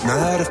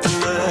 night after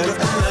night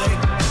after night.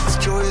 This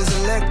joy is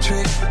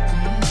electric.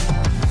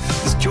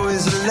 This joy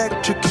is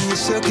electric, and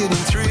you're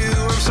circuiting through.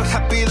 I'm so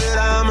happy that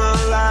I'm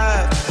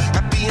alive.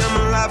 Happy I'm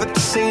alive at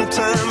the same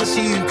time as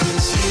you.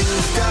 'Cause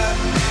you've got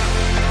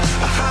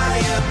a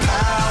higher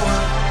power.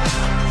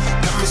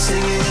 Got me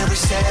singing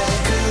every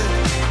second,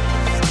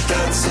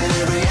 dancing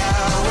every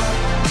hour.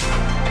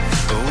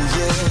 Oh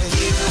yeah,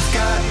 you've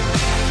got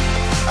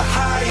a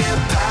higher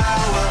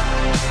power,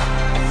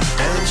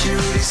 and you're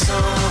really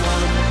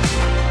someone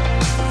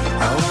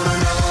I wanna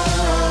know.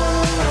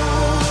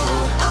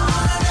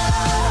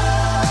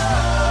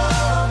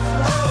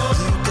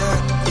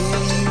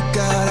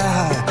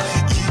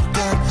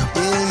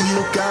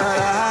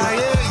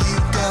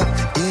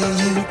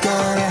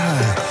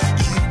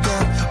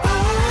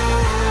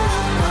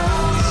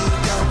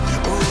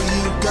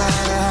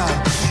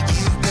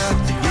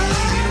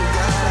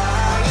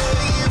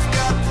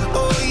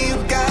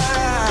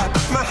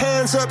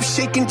 Up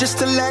shaking just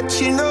to let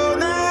you know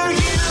now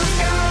you've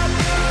got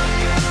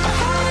a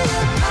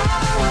higher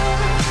power.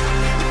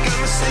 You got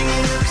me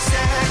singing every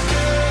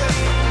second,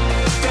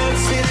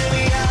 dancing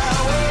every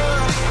hour.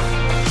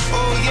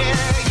 Oh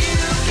yeah,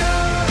 you've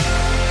got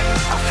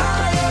a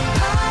higher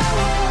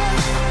power.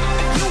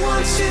 You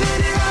want it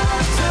in your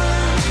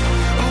lifetime.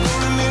 I'm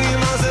going a million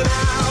miles an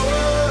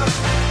hour.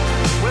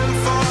 When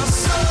for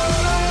so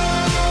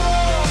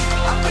long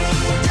I've been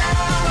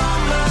down on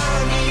my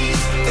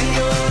knees in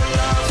your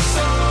love.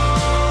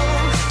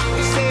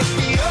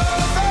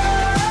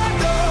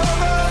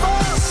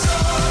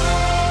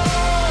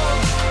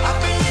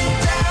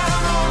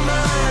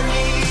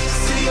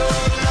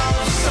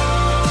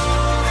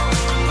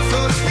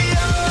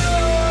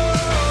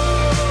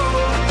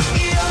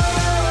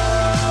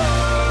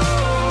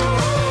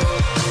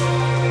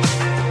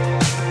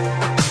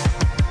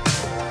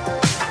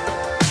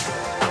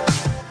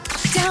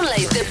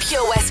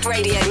 Pure West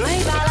Radio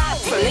mobile app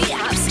from the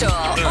App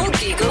Store or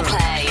Google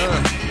Play.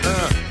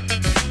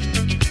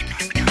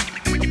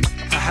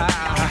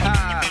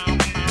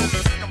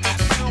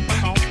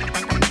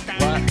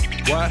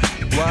 What?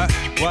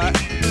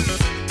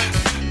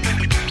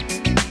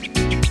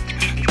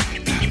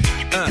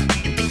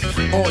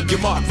 On your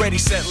mark, ready,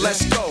 set,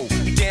 let's go.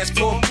 Dance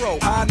floor bro,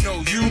 I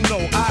know, you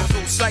know, I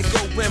go psycho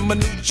when my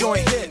new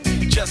joint hit.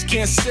 Just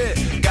can't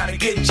sit, gotta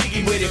get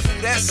jiggy with it.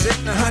 That's it,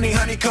 now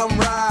honey, come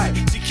ride.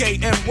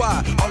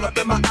 DKNY, all up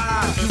in my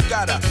eye. You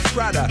got a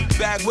Prada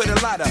bag with a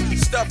lot of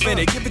stuff in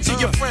it. Give it to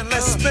your friend,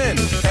 let's spin.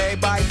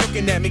 Everybody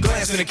looking at me,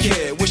 glancing a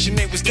kid. Wishing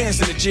they was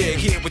dancing a jig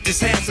here with this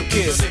handsome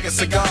kid. Sick a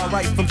cigar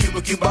right from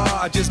Cuba Cuba.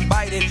 I just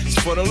bite it, it's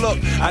for the look,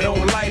 I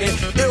don't light it.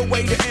 Ill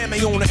way to ammo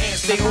on the hand,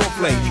 stay on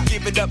play.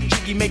 Give it up,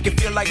 jiggy, make it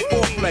feel like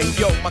foreplay.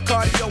 Yo, my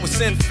cardio is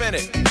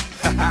infinite.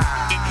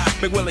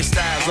 Big Willie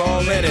style's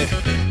all in it.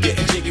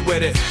 Getting jiggy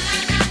with it.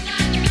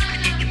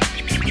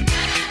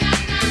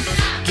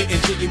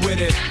 Getting jiggy with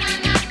it.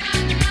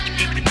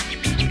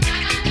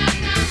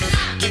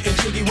 Getting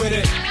jiggy with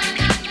it.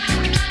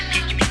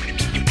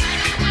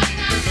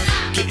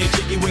 Getting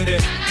jiggy with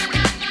it.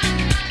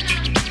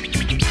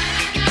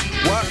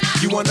 What?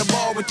 You on the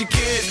ball with your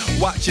kid?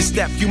 Watch your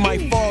step, you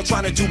might fall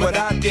trying to do what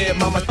I did.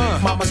 Mama,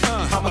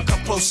 I'ma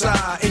come close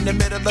side in the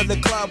middle of the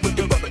club with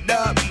the rubber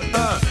dub.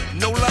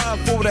 No love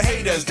for the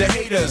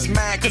haters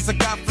mad cause I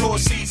got floor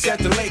seats at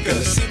the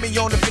Lakers. See me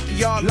on the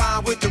 50-yard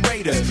line with the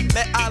Raiders.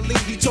 Met Ali,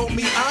 he told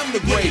me I'm the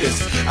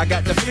greatest. I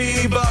got the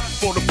fever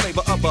for the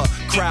flavor of a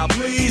crowd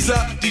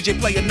pleaser. DJ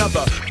play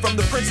another from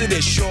the Prince of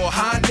this, your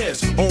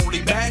highness.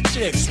 Only bad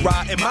chicks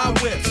riding my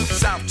whip.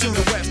 South to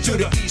the west, to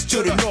the east,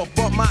 to the north.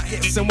 Bump my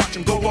hips and watch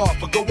them go off.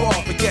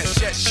 And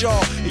yes,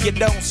 sure, you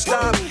don't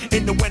stop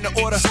in the winter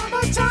order.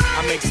 Summertime.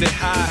 I makes it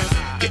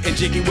high, getting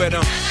jiggy with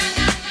them.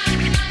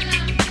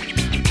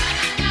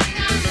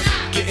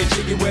 Getting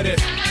jiggy with it.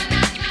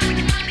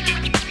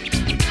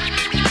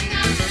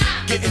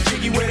 Getting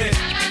jiggy with it.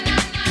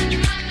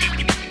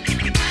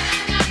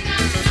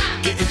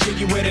 Getting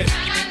jiggy with it.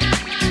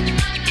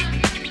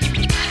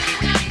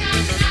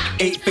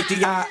 850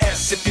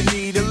 IS if you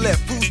need a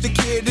lift. Who's the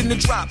kid in the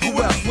drop?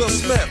 Who else? Will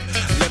Smith.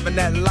 Let living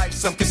that life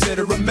some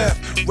consider a myth.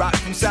 Rock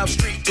from South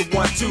Street to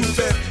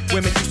 125th.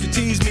 Women used to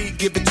tease me,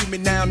 give it to me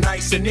now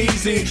nice and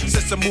easy.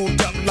 Since I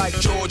moved up like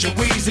George and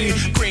Wheezy,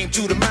 cream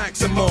to the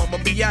maximum.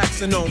 I'll be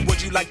asking them,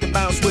 would you like to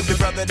bounce with your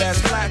brother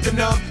that's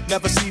platinum?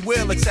 Never see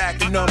Will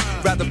attacking them.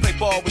 Rather play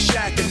ball with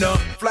Shaq and them,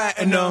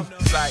 flatten them.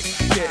 Like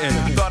getting,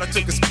 thought I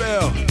took a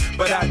spell,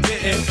 but I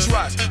didn't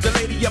trust the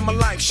lady of my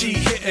life. She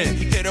hitting,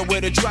 hit her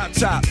with a drop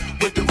top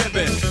with the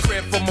ribbon.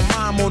 Crib for my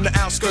mom on the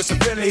outskirts of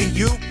Philly.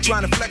 You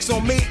trying to flex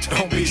on me?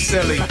 Don't be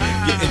silly.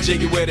 Getting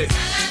jiggy with it.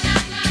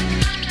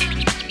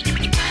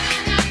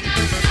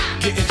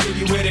 Getting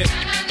jiggy with it.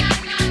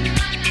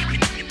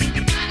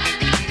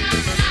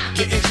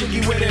 Getting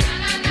jiggy with it.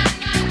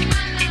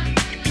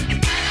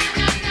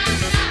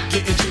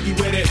 Getting jiggy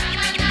with it.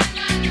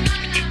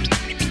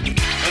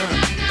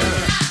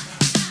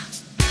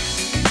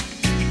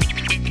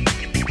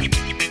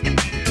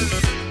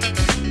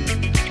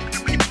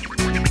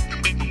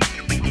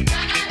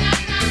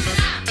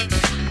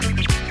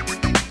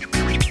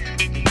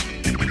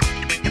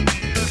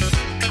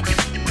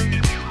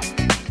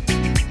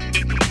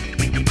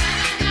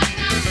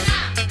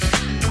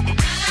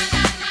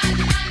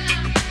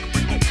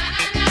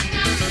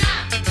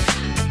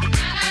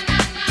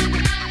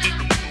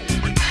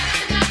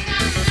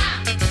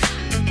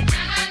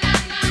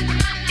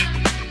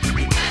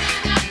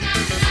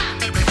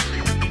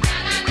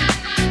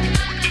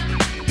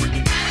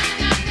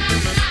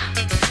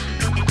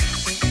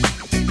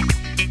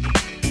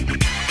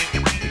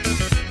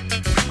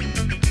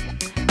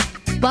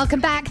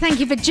 Welcome back. Thank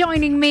you for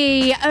joining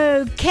me.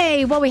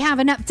 Okay, well, we have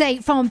an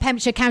update from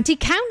Pembrokeshire County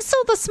Council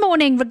this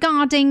morning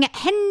regarding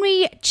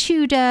Henry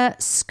Tudor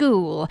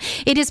School.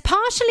 It is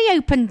partially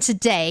open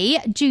today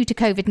due to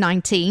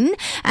COVID-19,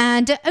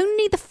 and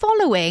only the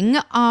following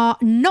are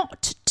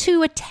not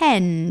to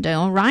attend.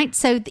 All right,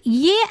 so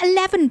year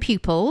 11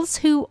 pupils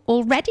who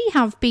already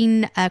have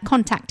been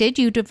contacted,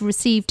 you'd have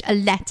received a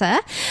letter,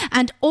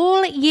 and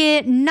all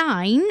year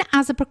 9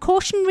 as a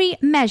precautionary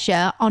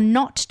measure are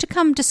not to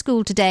come to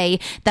school today.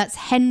 That's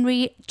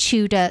Henry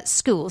Tudor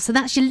School. So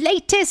that's your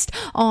latest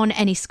on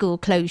any school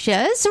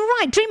closures.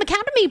 Right, Dream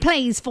Academy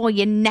plays for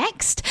you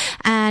next,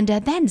 and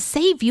then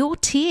Save Your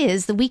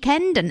Tears, The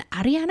Weekend and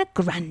Ariana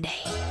Grande.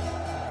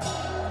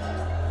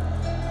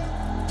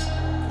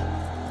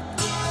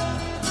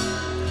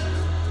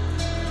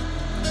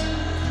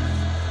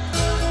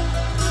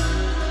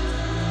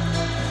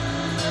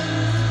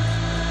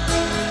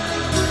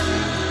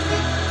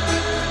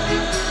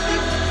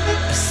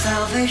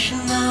 Salvation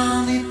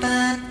Army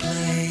band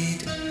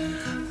played,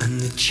 and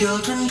the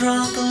children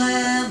drank the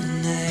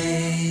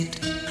lemonade,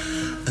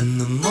 and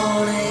the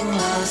morning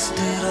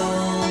lasted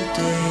all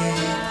day,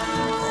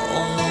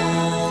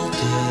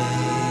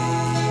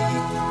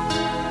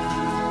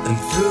 and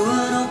through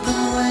an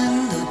open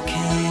window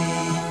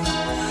came,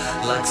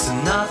 like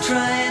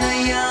Sinatra in a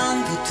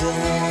younger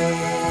day,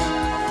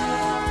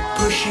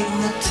 pushing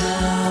the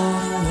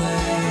town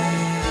away.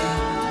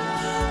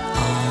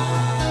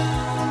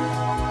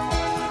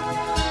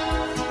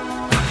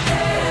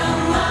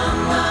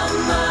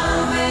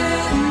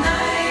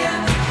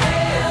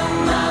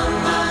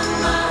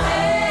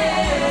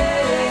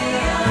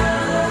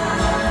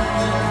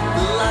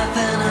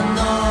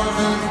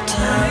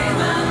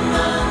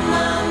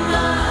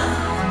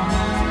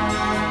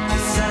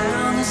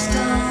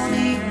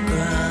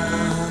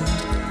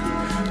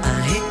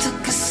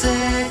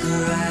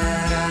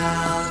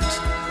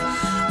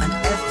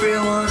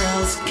 Everyone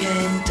else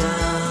came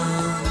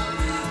down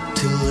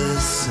to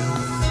listen.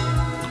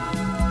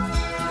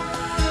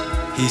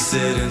 He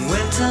said in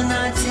winter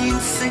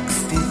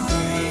 1963,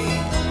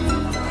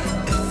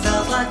 it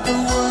felt like the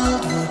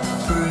world would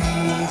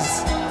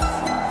freeze,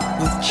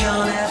 with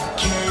John F.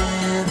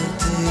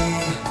 Kennedy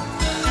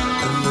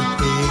and the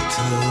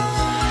Beatles.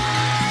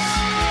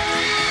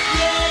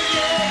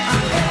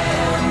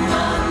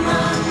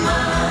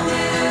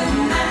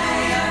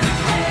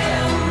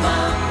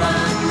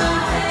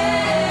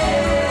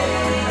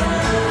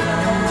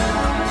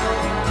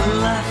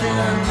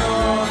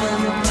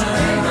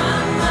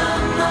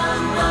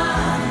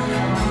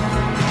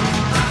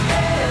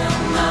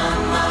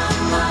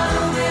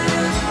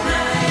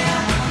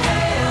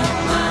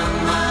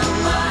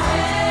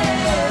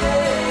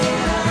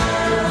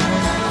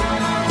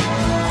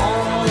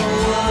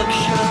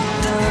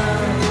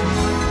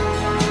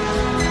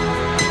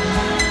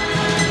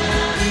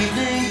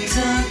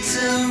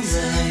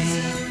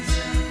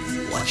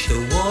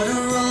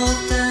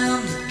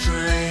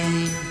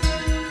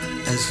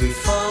 We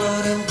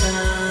followed him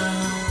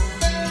down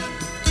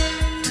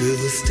to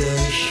the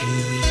station.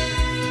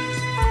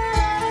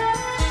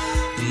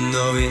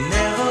 No, he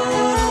never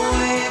would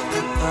wave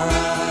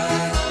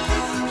goodbye.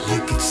 You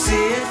could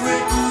see it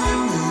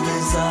written in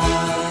his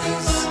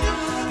eyes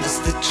as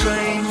the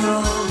train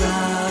rolled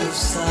out of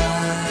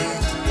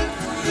sight.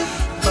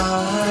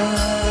 Bye.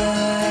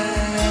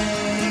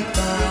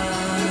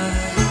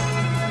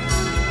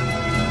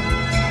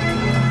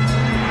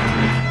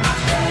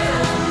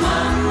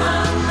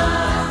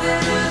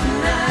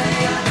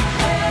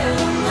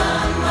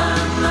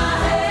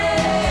 Hey,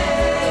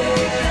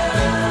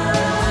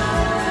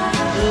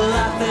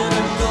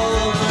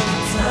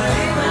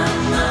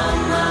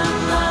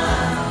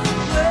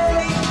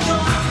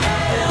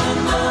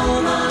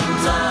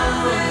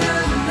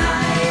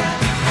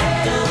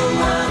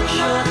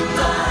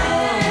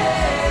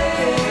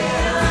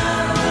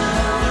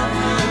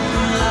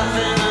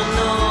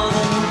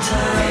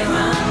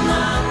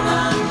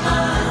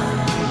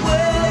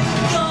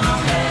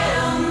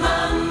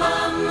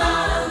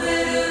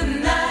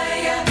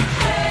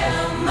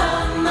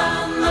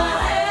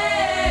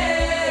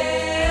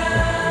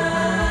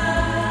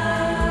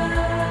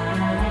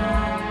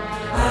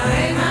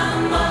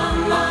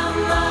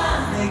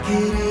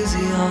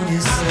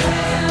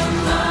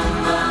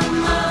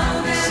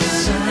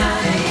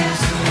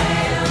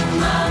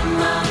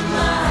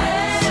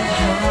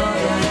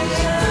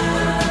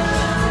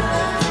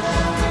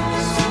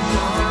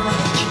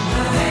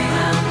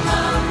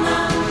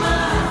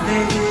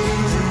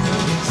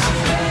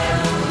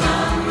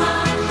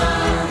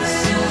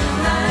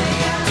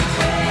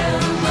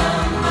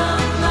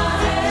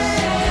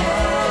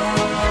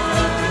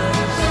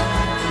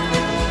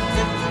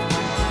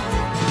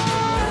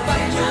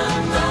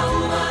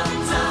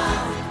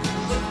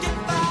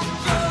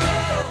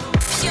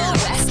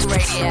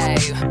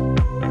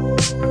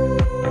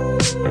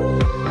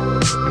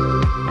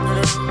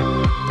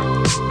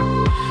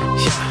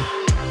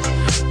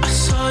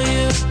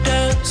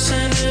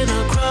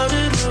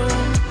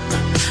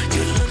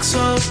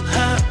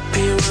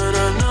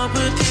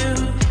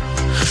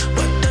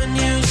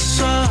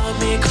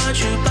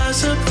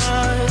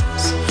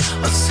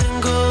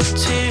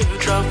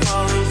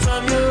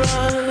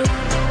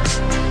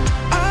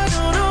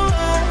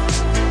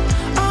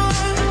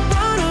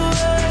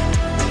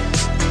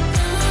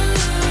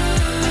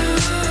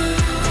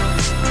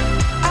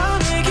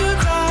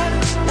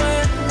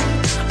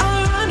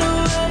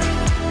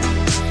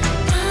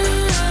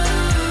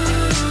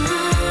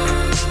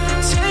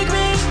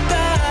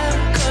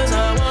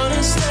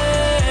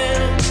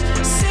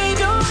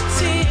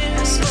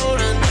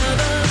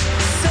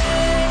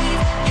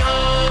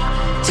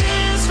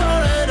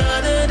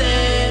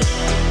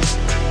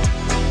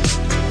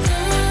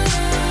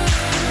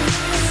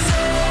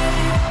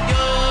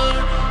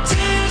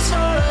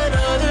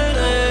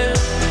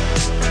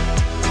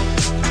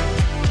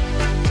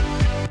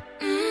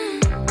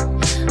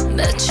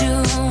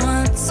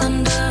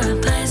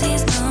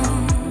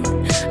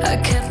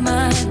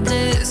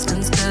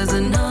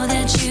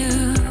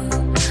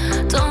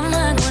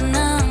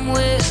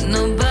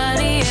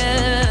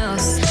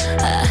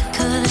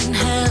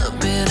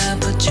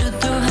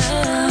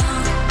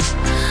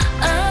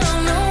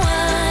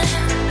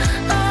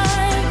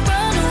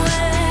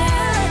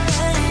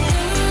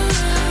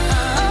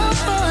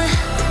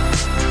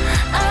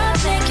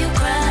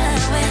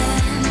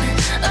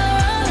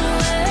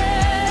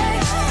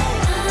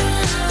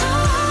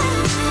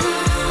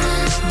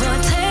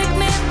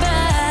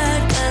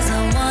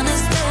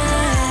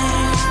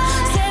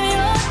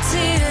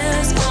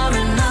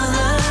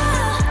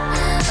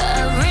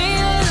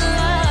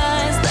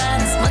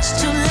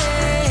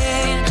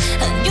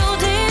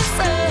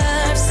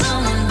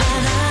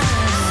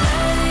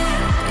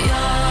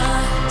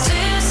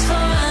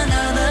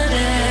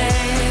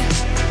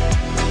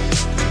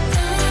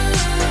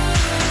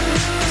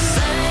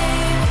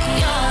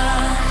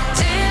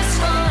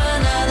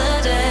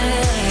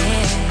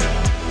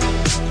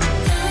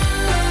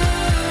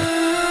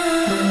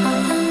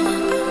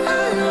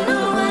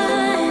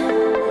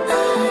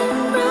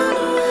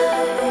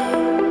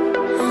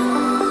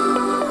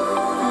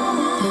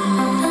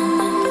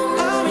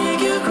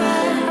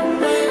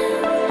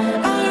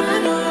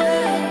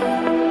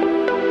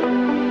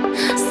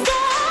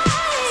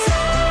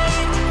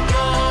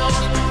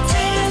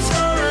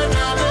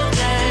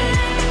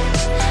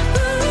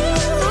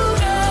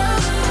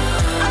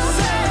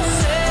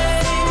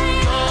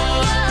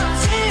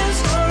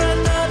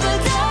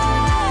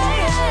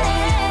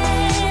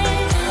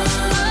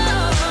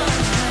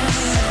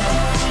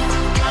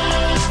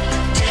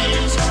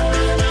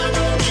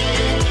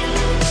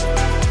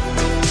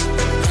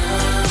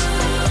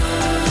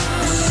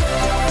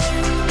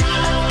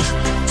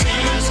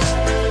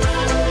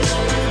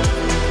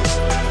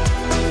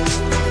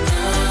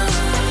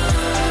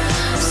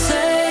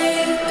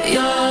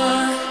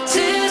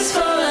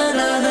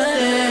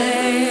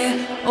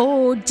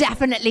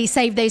 Definitely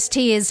save those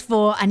tears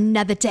for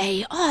another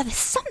day. Oh, there's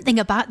something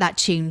about that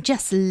tune.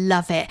 Just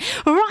love it.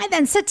 Right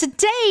then, so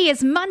today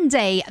is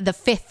Monday, the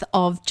 5th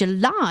of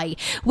July,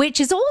 which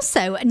is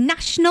also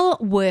National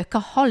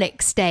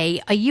Workaholics Day.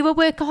 Are you a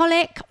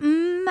workaholic?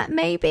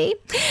 Maybe.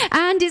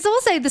 And it's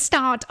also the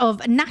start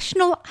of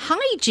National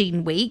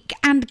Hygiene Week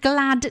and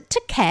Glad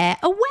to Care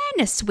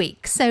Awareness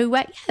Week. So,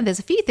 yeah, there's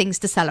a few things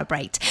to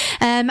celebrate.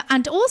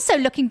 And also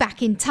looking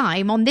back in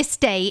time, on this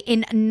day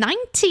in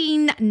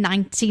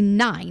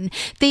 1999,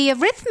 the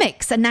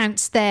Eurythmics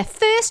announced their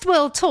first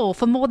world tour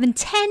for more than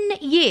 10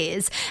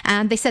 years,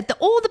 and they said that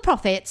all the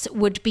profits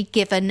would be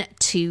given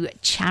to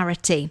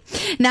charity.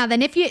 Now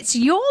then, if it's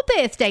your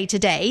birthday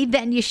today,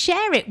 then you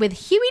share it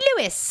with Huey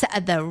Lewis,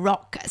 the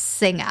rock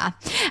singer.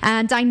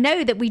 And I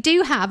know that we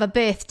do have a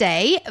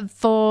birthday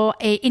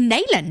in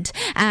Neyland,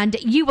 and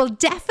you will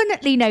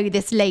definitely know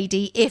this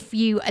lady if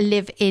you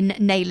live in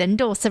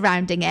Neyland or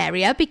surrounding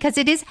area, because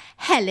it is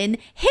Helen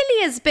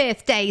Hillier's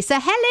birthday. So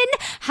Helen,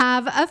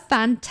 have a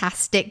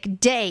fantastic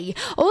day.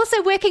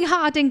 Also working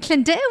hard in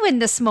Clonderwin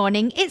this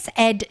morning, it's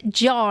Ed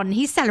John.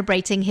 He's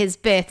celebrating his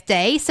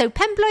birthday. So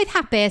Pembloith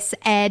Happies,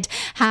 Ed,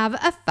 have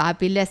a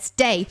fabulous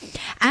day.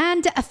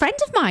 And a friend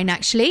of mine,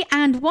 actually,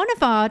 and one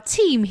of our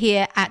team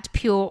here at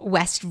Pure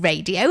West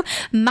Radio.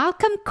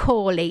 Malcolm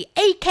Corley,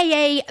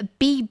 aka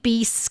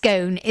BB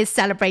Scone, is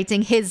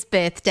celebrating his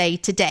birthday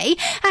today,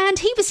 and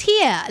he was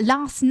here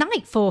last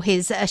night for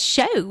his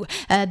show,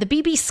 the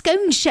BB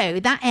Scone Show,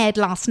 that aired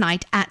last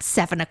night at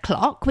 7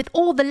 o'clock with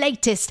all the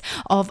latest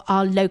of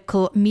our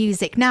local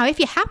music. Now, if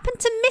you happen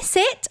to miss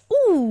it,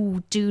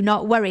 do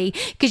not worry,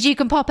 because you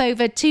can pop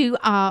over to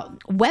our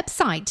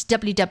website,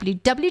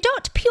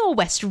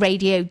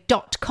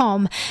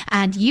 www.purewestradio.com,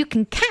 and you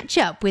can catch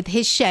up with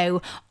his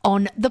show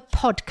on the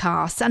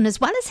podcast, and as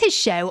well as his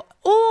show,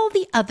 all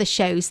the other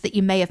shows that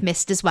you may have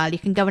missed as well. You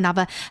can go and have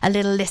a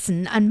little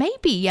listen, and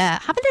maybe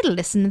have a little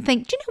listen and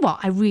think, do you know what,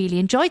 I really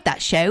enjoyed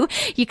that show.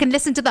 You can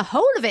listen to the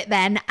whole of it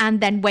then,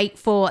 and then wait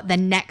for the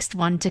next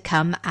one to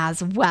come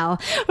as well.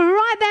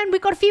 Right then,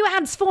 we've got a few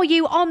ads for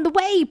you on the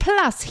way,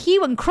 plus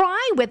Hue and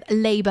Cry with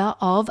Labour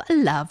of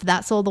Love.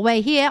 That's all the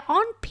way here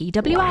on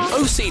PWR.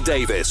 OC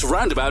Davis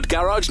Roundabout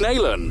Garage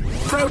Neyland,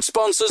 proud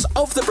sponsors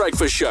of The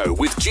Breakfast Show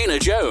with Gina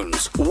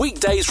Jones,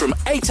 weekdays from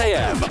 8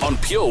 a.m. on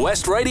Pure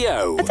West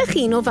Radio. Ydych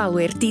chi'n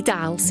ofalwyr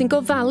di-dal sy'n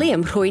gofalu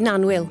am rhwy'n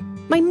anwyl?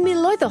 Mae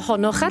miloedd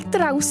ohonoch ar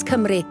draws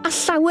Cymru a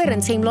llawer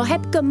yn teimlo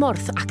heb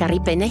gymorth ac ar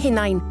ei ben eu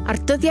hunain a'r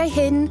dyddiau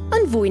hyn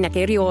yn fwy nag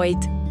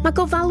erioed. Mae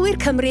gofalwyr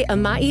Cymru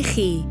yma i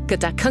chi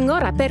gyda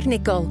cyngor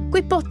abernigol,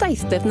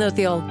 gwybodaeth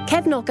defnyddiol,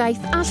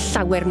 cefnogaeth a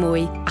llawer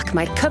mwy, ac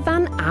mae'r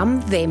cyfan am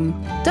ddim.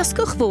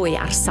 Dysgwch fwy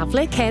ar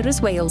safle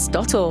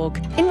carerswales.org.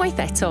 Unwaith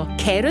eto,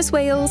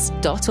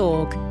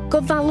 carerswales.org.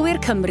 Gofalwyr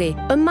Cymru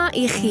yma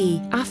i chi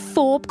a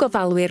phob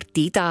gofalwyr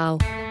di-dal.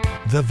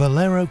 The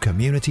Valero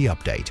Community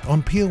Update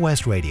on Pure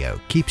West Radio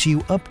keeps you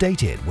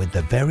updated with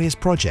the various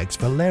projects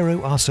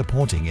Valero are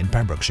supporting in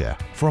Pembrokeshire,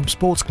 from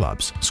sports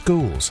clubs,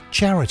 schools,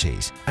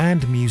 charities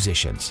and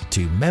musicians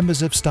to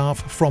members of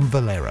staff from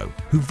Valero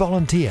who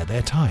volunteer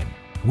their time.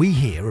 We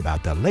hear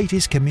about the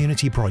latest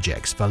community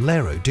projects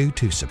Valero do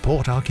to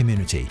support our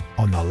community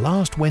on the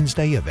last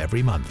Wednesday of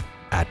every month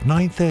at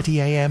 9:30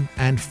 a.m.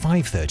 and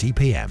 5:30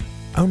 p.m.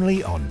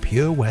 only on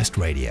Pure West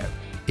Radio.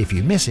 If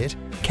you miss it,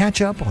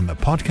 catch up on the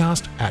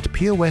podcast at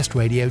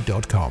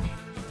purewestradio.com.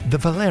 The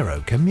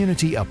Valero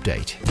Community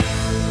Update.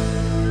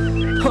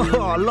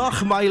 Oh,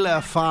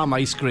 Lochmeyler Farm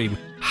Ice Cream.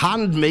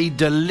 Handmade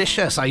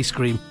delicious ice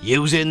cream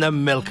using the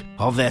milk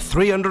of their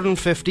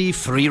 350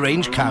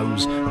 free-range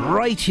cows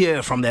right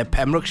here from their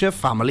Pembrokeshire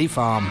family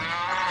farm.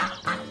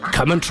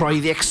 Come and try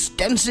the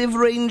extensive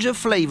range of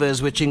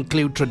flavours which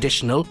include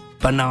traditional,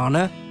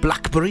 banana,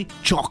 blackberry,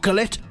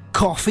 chocolate,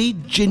 coffee,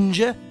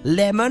 ginger,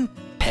 lemon,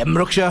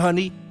 Pembrokeshire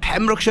honey,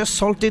 Pembrokeshire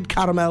salted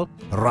caramel,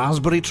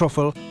 raspberry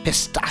truffle,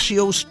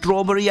 pistachio,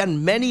 strawberry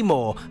and many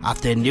more at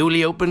their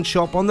newly opened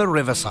shop on the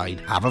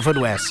Riverside,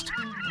 Haverfordwest.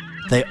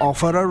 They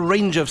offer a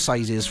range of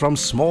sizes from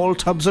small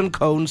tubs and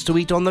cones to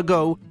eat on the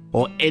go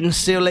or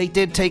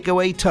insulated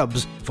takeaway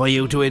tubs for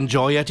you to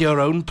enjoy at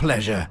your own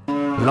pleasure.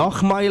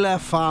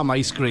 Lochmeyler Farm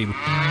Ice Cream.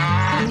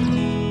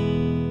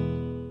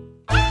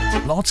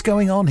 Lots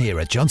going on here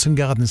at Johnson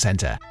Garden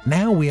Centre.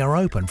 Now we are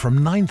open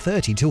from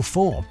 9:30 till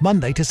 4,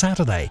 Monday to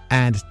Saturday,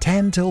 and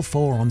 10 till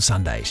 4 on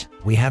Sundays.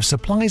 We have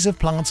supplies of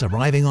plants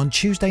arriving on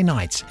Tuesday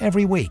nights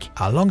every week,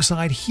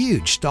 alongside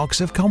huge stocks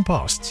of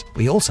composts.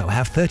 We also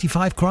have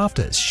 35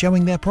 crafters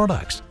showing their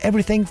products,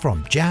 everything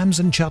from jams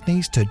and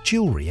chutneys to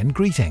jewellery and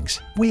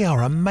greetings. We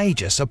are a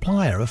major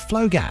supplier of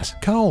flow gas,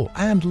 coal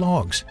and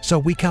logs, so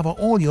we cover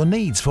all your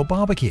needs for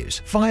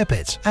barbecues, fire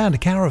pits and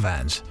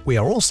caravans. We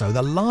are also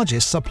the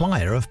largest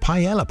supplier of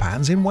paella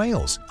pans in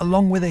Wales,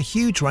 along with a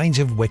huge range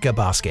of wicker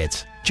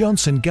baskets.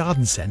 Johnson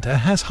Garden Centre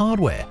has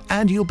hardware,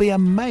 and you'll be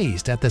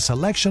amazed at the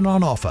selection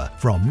on offer,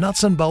 from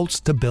nuts and bolts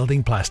to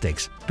building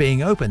plastics.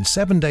 Being open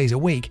 7 days a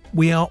week,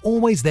 we are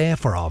always there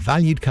for our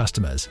valued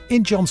customers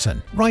in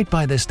Johnson, right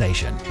by the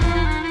station.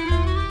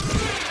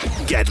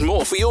 Get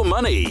more for your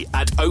money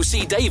at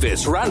OC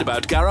Davis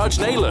Roundabout Garage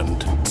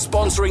Neyland,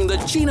 sponsoring the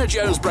Gina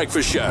Jones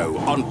Breakfast Show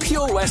on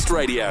Pure West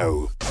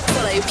Radio.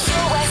 Follow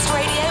Pure West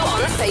Radio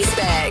on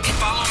Facebook.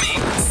 Follow me.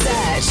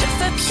 Search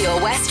for Pure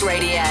West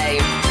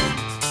Radio.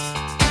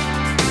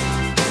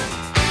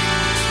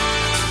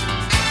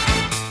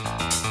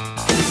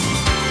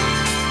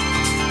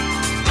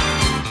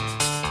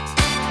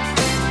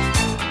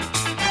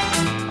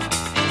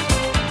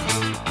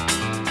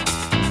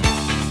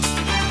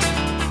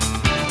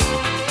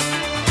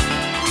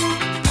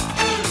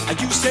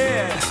 You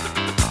said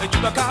that you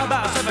were called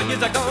by 7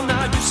 years ago.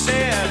 Now you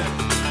said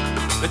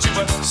that you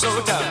were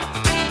so tough.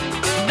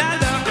 And I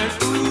loved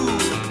it, ooh.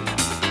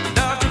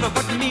 Love you for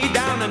putting me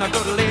down in a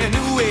totally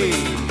new way.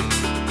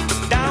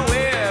 Down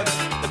with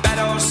the bad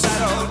old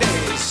sad old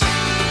days.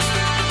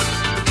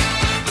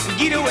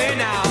 Get away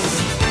now.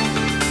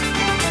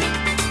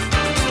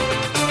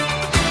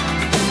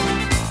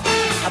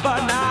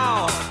 But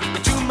now,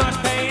 too much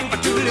pain for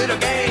too little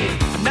gain.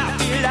 And I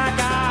feel like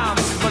I'm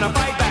gonna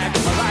fight back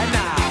right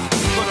now.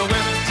 Gonna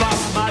withdraw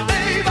my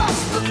labor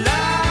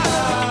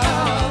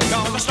love.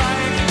 Gonna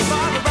strike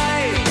for the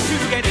rain to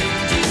get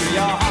into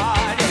your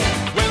heart.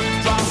 Yeah.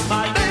 Withdraw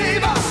my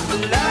labor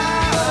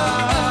love.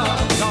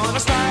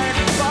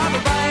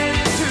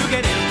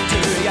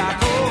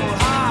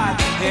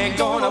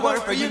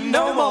 work for you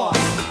no more.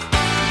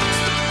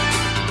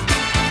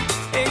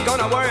 Ain't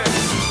gonna work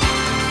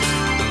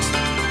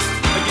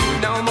for you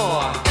no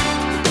more.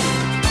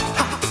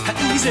 Ha,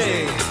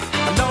 easy.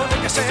 I know that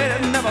you said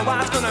it never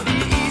was gonna be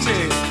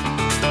easy,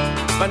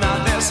 but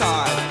not this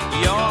hard.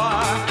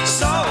 You're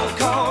so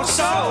cold,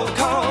 so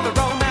cold. The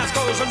romance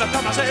goes and the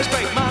promises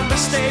break. My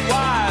mistake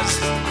was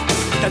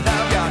to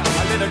love you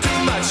a little too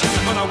much.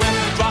 I'm gonna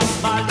withdraw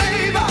my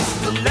labor.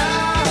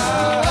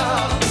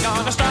 Love,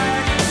 gonna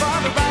strike for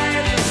the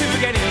right to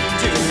get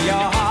into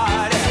your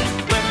heart.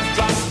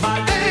 Withdraw my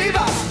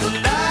labor.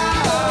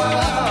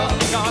 Love,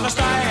 gonna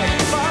strike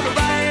for the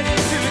right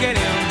to get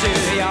into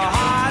your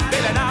heart.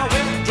 Baby, now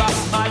withdraw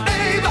my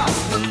labor.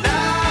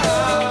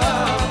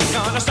 Love,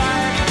 gonna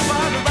strike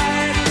for the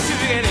right to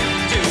get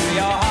into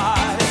your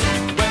heart.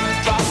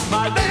 Withdraw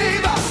my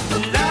labor.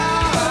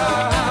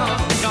 Love,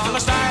 gonna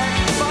strike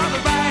for the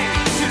right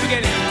to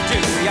get into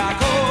your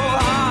cold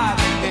heart.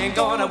 Ain't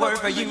gonna work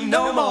for you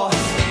no more.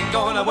 Ain't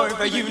gonna work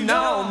for you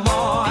no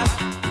more.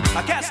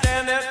 I can't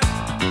stand it.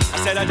 I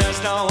said I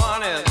just don't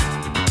want it.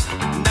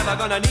 Never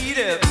gonna need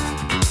it.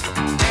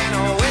 Ain't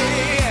no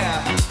way.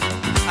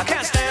 I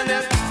can't stand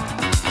it.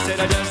 I said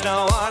I just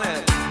don't want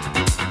it.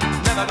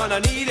 Never gonna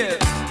need it.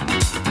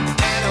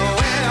 Ain't no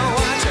way I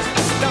want you.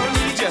 Don't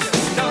need you.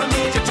 Don't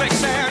need your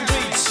tricks and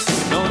treats.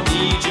 Don't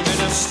need your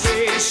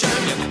administration.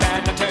 Your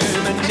bad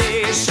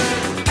determination.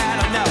 Had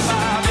enough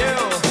of you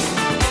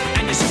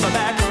and your super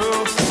bad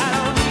crew. I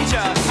don't need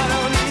you. I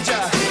don't need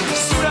you.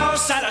 Pseudo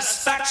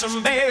satisfaction,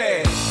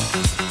 baby.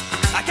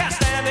 I can't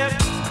stand it.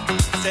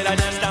 I said I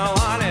just don't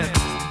want it.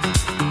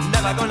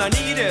 Never gonna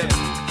need it.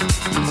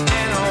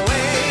 Ain't no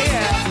way.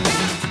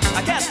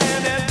 I can't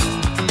stand it.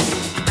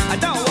 I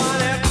don't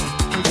want it.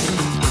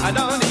 I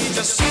don't need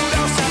your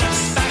pseudo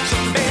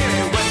satisfaction, baby.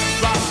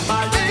 Withdraw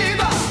my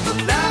labor.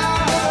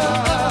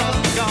 Love,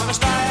 gonna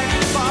strike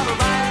for the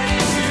right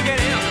to get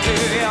into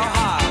your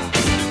heart.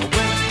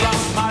 Withdraw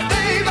my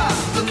labor.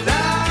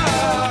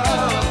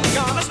 Love,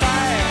 gonna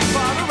strike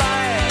for the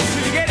right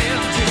to get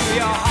into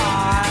your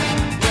heart.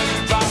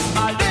 Withdraw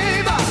my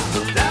labor.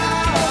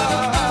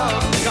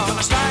 Love,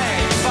 gonna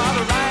strike for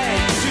the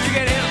right to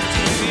get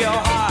into your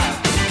heart.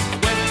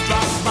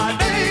 Withdraw my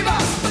labor.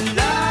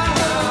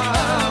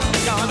 Love,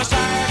 gonna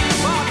strike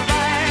for the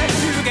right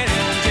to get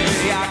into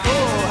your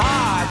cold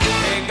heart.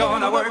 Ain't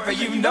gonna work for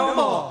you no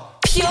more.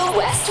 Pure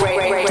West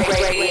Radio.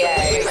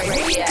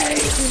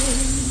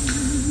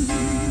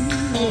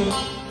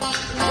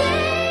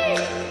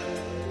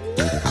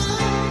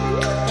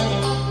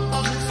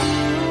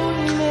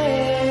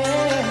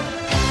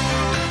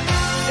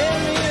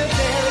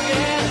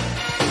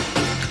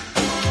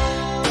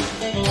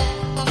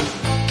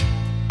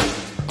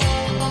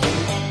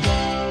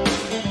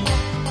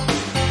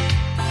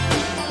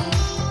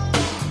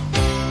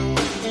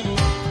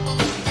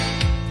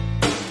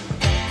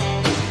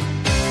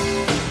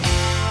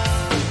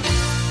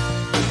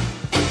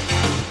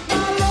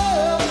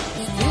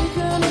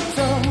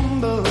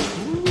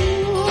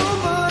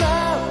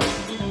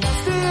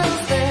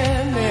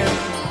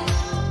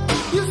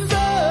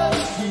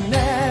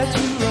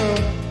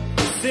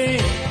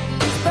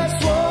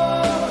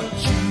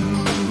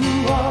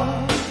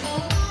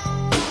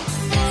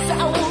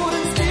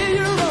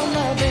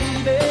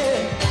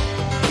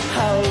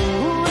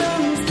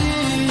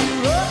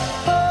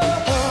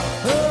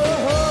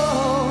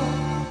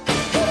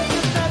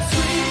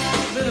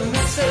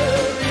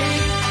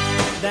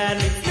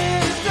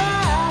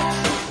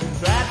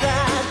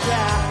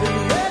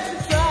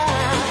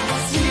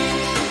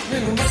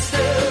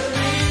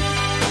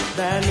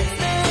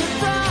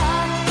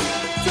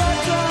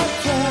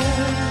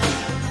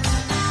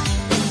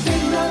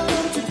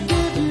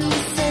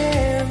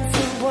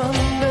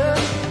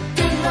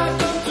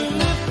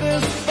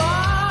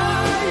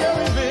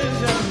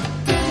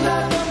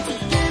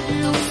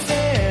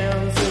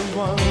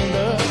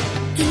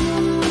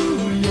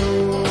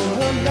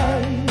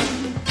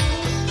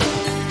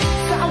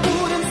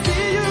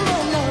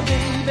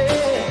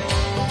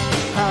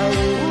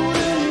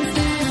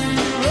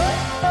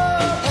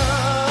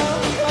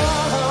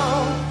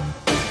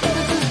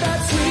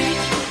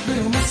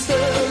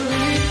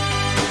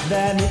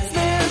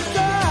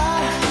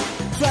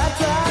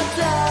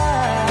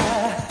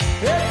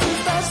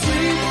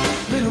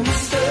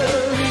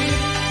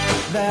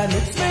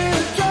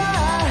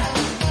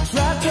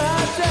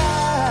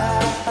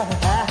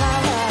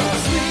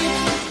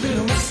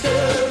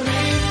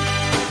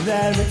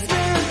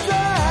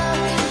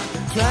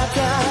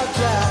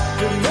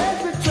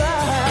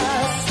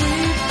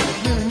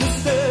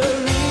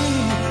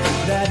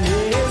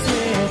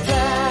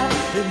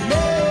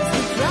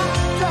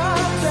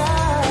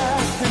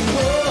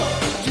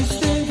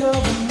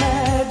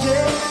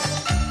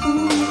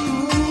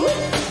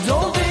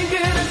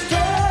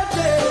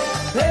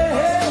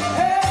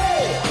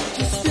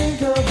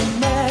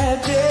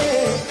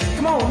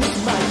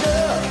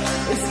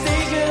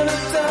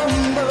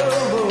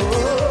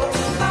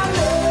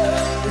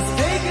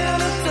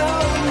 Taking a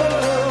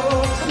tumble.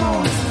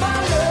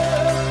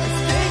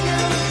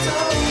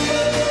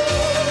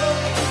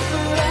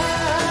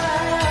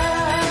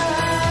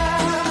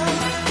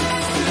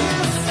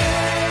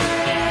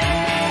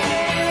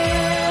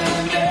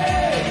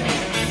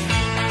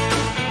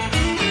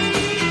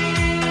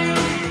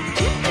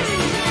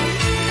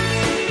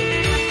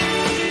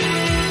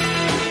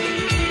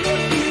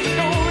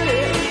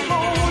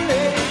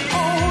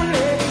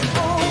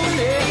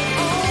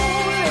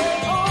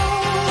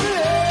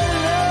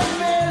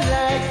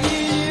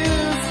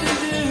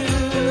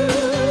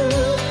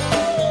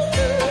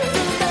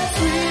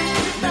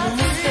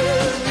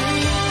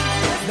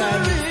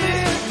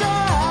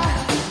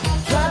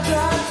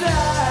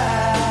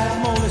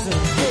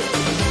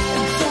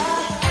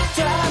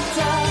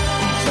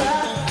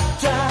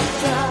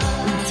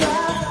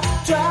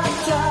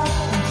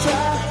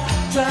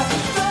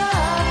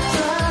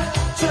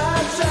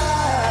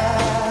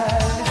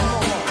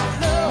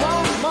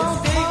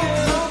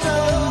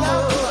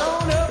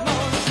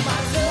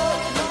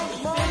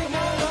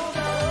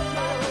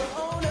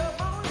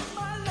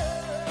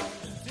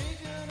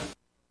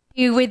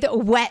 with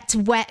wet,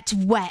 wet,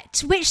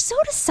 wet, which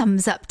sort of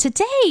sums up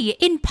today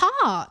in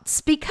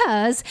parts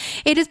because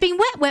it has been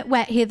wet, wet,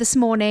 wet here this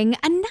morning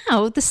and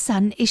now the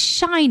sun is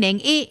shining.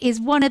 It is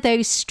one of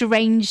those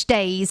strange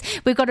days.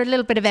 We've got a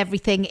little bit of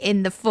everything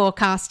in the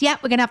forecast.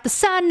 Yep, we're going to have the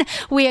sun,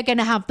 we are going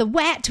to have the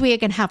wet, we are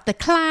going to have the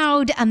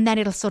cloud, and then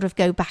it'll sort of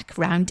go back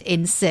round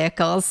in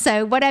circles.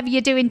 So whatever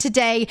you're doing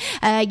today,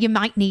 you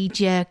might need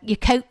your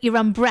coat, your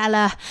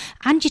umbrella,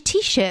 and your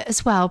t-shirt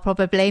as well,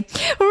 probably.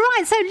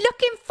 Right, so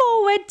looking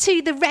forward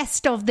to the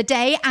rest of the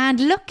day and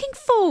looking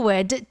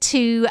forward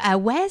to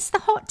Where's the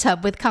Hot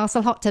Tub with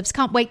Castle Hot Tubs.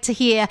 Can't wait to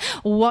hear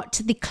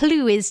what the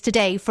clue is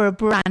today for a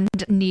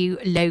brand new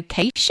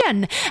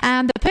location.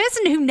 And the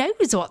person who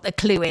knows what the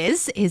clue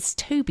is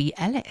Toby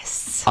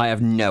Ellis. I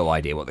have no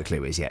idea what the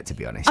clue is yet, to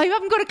be honest. Oh, you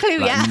haven't got a clue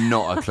yet?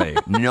 Not a clue.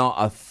 Not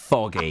a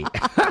foggy.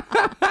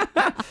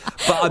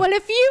 Well,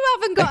 if you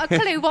haven't got a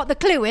clue what the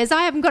clue is,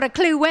 I haven't got a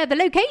clue where the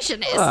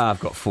location is. I've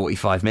got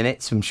 45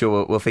 minutes. I'm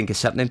sure we'll think of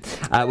something.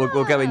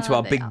 We'll go into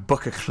our big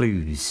book of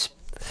clues.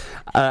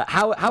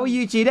 How are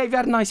you, Gina? Have you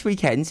had a nice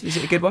weekend? Was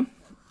it a good one?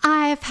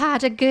 I've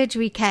had a good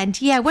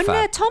weekend. Yeah, when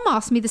Tom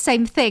asked me the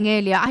same thing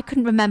earlier, I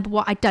couldn't remember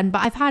what I'd done, but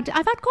I've had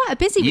quite a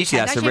busy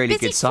usually weekend. That's a really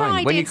good sign.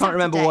 Friday when you can't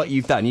remember what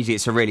you've done, usually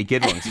it's a really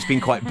good one because it's been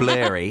quite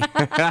blurry.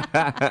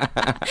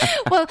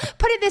 Well,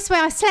 put it this way,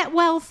 I slept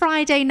well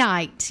Friday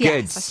night. Yes,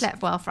 good. I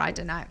slept well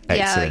Friday night.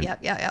 Excellent.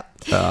 Yeah.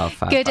 Oh,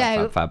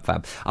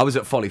 fab. I was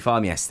at Folly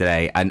Farm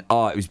yesterday and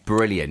it was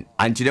brilliant.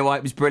 And do you know why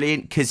it was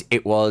brilliant? Because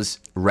it was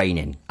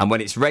raining. And when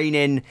it's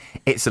raining,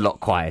 it's a lot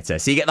quieter.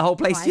 So you get the whole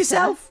place to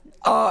yourself.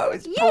 Oh, it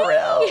was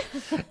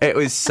brilliant. It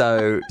was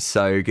so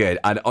good.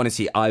 And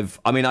honestly, I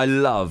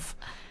love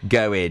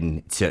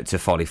going to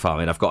Folly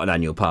Farm, and I've got an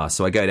annual pass,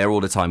 so I go there all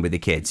the time with the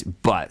kids.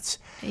 But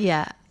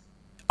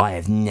I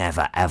have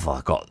never,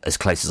 ever got as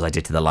close as I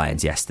did to the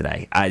lions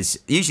yesterday. As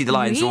usually the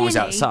lions are always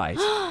outside.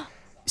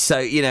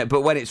 So,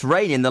 but when it's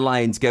raining, the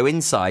lions go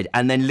inside,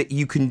 and then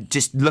you can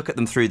just look at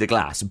them through the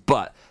glass.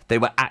 But they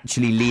were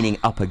actually leaning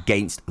up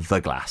against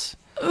the glass.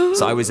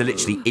 So I was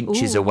literally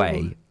inches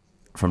away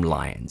from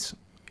lions.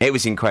 It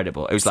was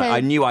incredible. It was like I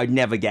knew I'd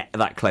never get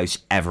that close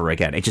ever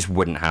again. It just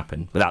wouldn't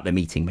happen without them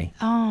eating me.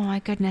 Oh, my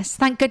goodness.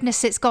 Thank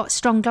goodness it's got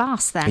strong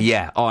glass then.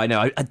 Yeah. Oh, I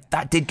know.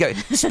 That did go...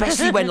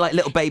 Especially when,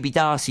 little baby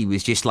Darcy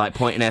was just,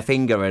 pointing her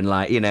finger and,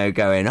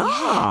 going,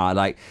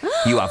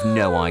 you have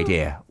no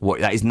idea.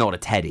 That is not a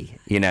teddy.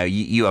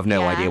 You have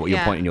no idea what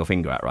you're pointing your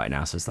finger at right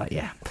now. So it's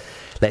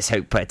let's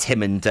hope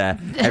Tim and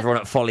everyone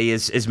at Folly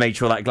has made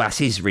sure that glass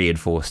is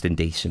reinforced and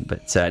decent.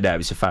 But no, it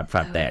was a fab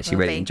day. Actually,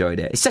 really enjoyed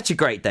it. It's such a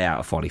great day out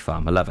at Folly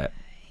Farm. I love it.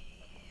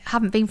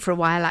 Haven't been for a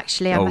while,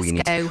 actually. I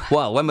must go.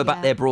 Well, when we're back there